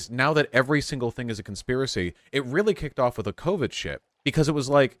 nowadays, now that every single thing is a conspiracy, it really kicked off with the COVID shit. Because it was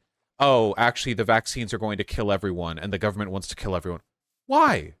like, oh, actually, the vaccines are going to kill everyone, and the government wants to kill everyone.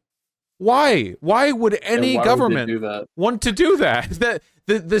 Why? Why would any government want to do that?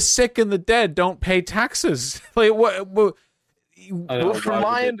 That the sick and the dead don't pay taxes. Like what? Well, from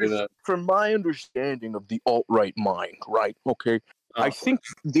my understanding of the alt-right mind, right? Okay, I think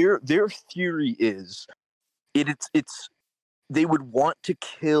their theory is it's they would want to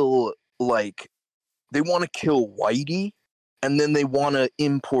kill Whitey, and then they want to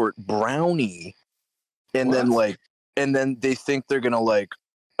import Brownie, and then they think they're gonna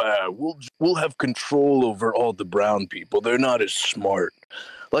we'll have control over all the brown people. They're not as smart.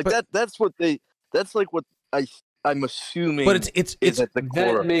 That's what I'm assuming. But it's at the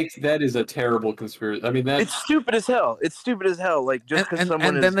core. That is a terrible conspiracy. I mean, it's stupid as hell. It's stupid as hell. Like just because someone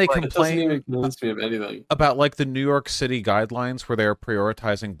and then they complain it doesn't even convince me of anything about like the New York City guidelines where they're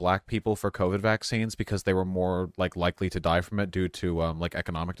prioritizing black people for COVID vaccines because they were more like likely to die from it due to like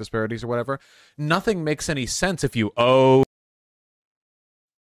economic disparities or whatever. Nothing makes any sense if you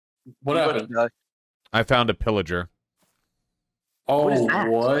What happened? I found a pillager. Oh,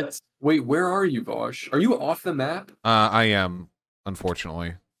 what? Wait, where are you, Vaush? Are you off the map? I am,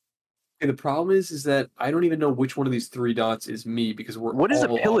 unfortunately. Okay, the problem is that I don't even know which one of these three dots is me because we're What is a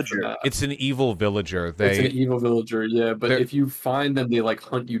all pillager? off the map. It's an evil villager. It's an evil villager, yeah. But if you find them, they like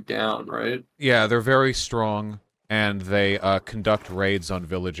hunt you down, right? Yeah, they're very strong, and they conduct raids on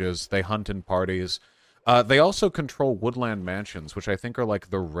villages. They hunt in parties. They also control woodland mansions, which I think are like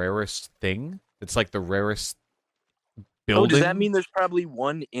the rarest thing. It's like the rarest building. Oh, does that mean there's probably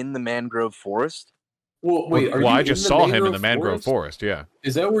one in the mangrove forest? Well, wait. I just saw him in the mangrove forest. Yeah.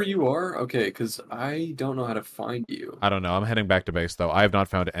 Is that where you are? Okay, because I don't know how to find you. I don't know. I'm heading back to base though. I have not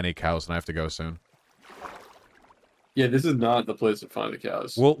found any cows, and I have to go soon. Yeah, this is not the place to find the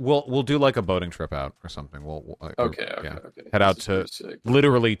cows. We'll do like a boating trip out or something. Okay. Head out to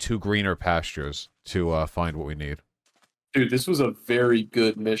literally to greener pastures to find what we need. Dude, this was a very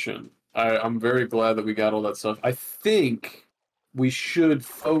good mission. I'm very glad that we got all that stuff. I think we should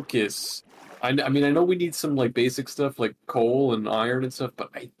focus. I mean, I know we need some like basic stuff like coal and iron and stuff, but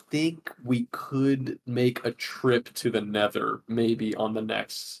I think we could make a trip to the Nether maybe on the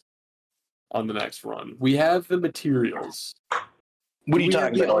next run. We have the materials. What are you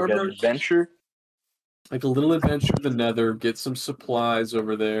talking about? Like an adventure? Like a little adventure to the Nether, get some supplies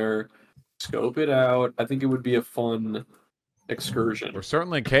over there, scope it out. I think it would be a fun excursion. We're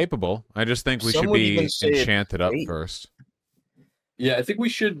certainly capable. I just think we should be enchanted up first. Yeah, I think we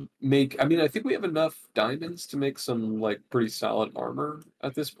should make... I mean, I think we have enough diamonds to make some, like, pretty solid armor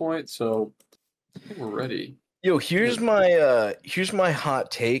at this point, so I think we're ready. Yo, here's my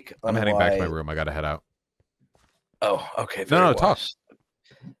hot take on I'm heading back to my room. I gotta head out. Oh, okay. No, talk.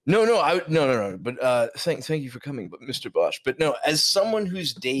 No. But thank you for coming, but Mr. Vaush. But no, as someone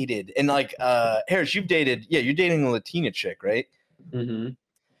who's dated and like Harris, you've dated. Yeah, you're dating a Latina chick, right? Mm-hmm.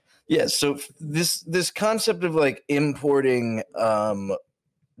 Yeah. So this concept of like importing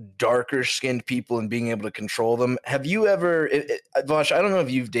darker skinned people and being able to control them. Have you ever, Vaush? I don't know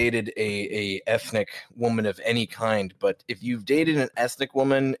if you've dated a ethnic woman of any kind, but if you've dated an ethnic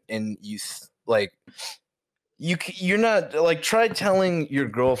woman and you're not like, try telling your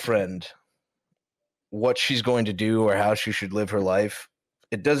girlfriend what she's going to do or how she should live her life.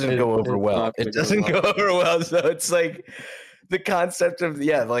 It doesn't go over well. It doesn't go over well. So it's like the concept of,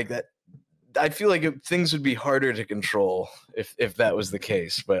 like that. I feel like things would be harder to control if that was the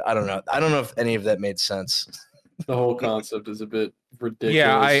case, but I don't know. I don't know if any of that made sense. The whole concept is a bit ridiculous.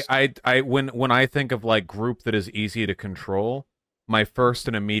 Yeah, I when I think of like group that is easy to control, my first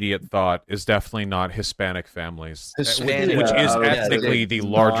and immediate thought is definitely not Hispanic families, which is ethnically the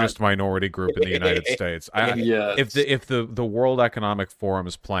largest minority group in the United States. If the World Economic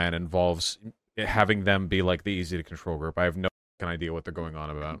Forum's plan involves having them be like the easy to control group, I have no idea what they're going on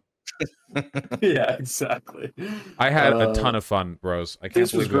about. Yeah, exactly. I had a ton of fun, Rose. I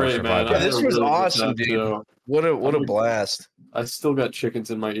can't believe we survived. Yeah, this was awesome, dude. What a blast! I still got chickens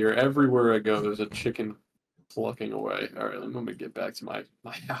in my ear. Everywhere I go, there's a chicken plucking away. All right, let me get back to my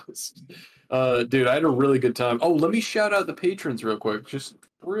house. Dude, I had a really good time. Oh, let me shout out the patrons real quick. Just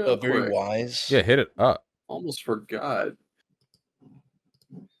real quick. Very wise. Yeah, hit it up. Almost forgot.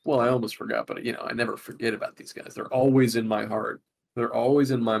 Well, I almost forgot, but I never forget about these guys. They're always in my heart. They're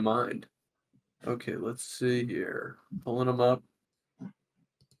always in my mind. Okay, let's see here. Pulling them up.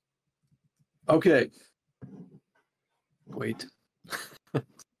 Okay. Wait.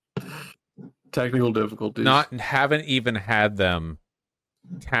 Technical difficulties. Haven't even had them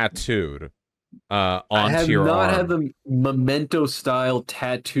tattooed onto your arm. I have not had them memento style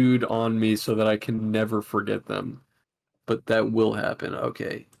tattooed on me so that I can never forget them. But that will happen.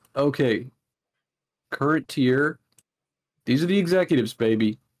 Okay. Current tier. These are the executives,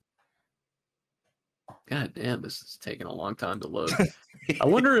 baby. God damn, this is taking a long time to load. I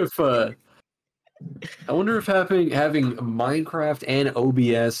wonder if having Minecraft and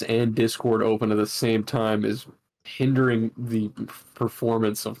OBS and Discord open at the same time is hindering the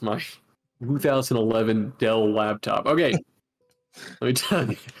performance of my 2011 Dell laptop. Okay, let me tell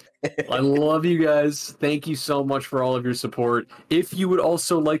you. I love you guys. Thank you so much for all of your support. If you would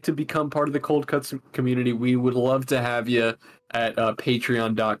also like to become part of the Cold Cuts community, we would love to have you at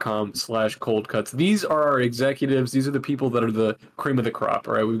patreon.com/coldcuts. These are our executives. These are the people that are the cream of the crop.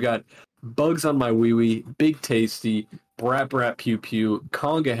 All right, we've got Bugs on My Wee Wee, Big Tasty, Brat Pew Pew,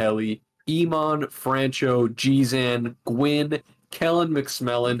 Conga Heli, Iman, Francho, Gzan, Gwyn, Kellen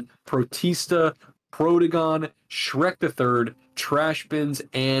McSmellin, Protista, Protagon, Shrek the Third, Trash Bins,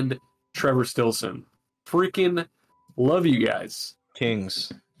 and Trevor Stilson. Freaking love you guys.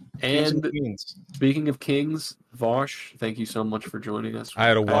 Kings. And speaking of kings, Vaush, thank you so much for joining us. I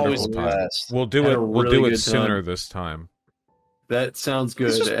had a wonderful time. We'll do it sooner this time. That sounds good.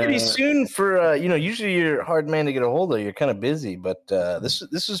 This was pretty soon for usually you're a hard man to get a hold of. You're kind of busy, but this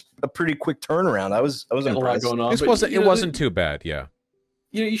is a pretty quick turnaround. I was impressed. Going on, it wasn't too bad, yeah.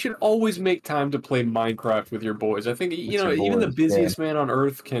 You should always make time to play Minecraft with your boys. I think even the busiest man on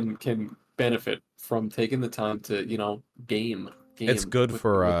earth can benefit from taking the time to game. It's good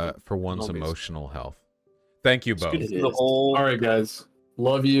for one's emotional health. Thank you both. All right, guys.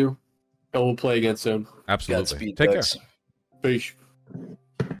 Love you. And we'll play again soon. Absolutely. Godspeed, Take Bugs. care. Peace.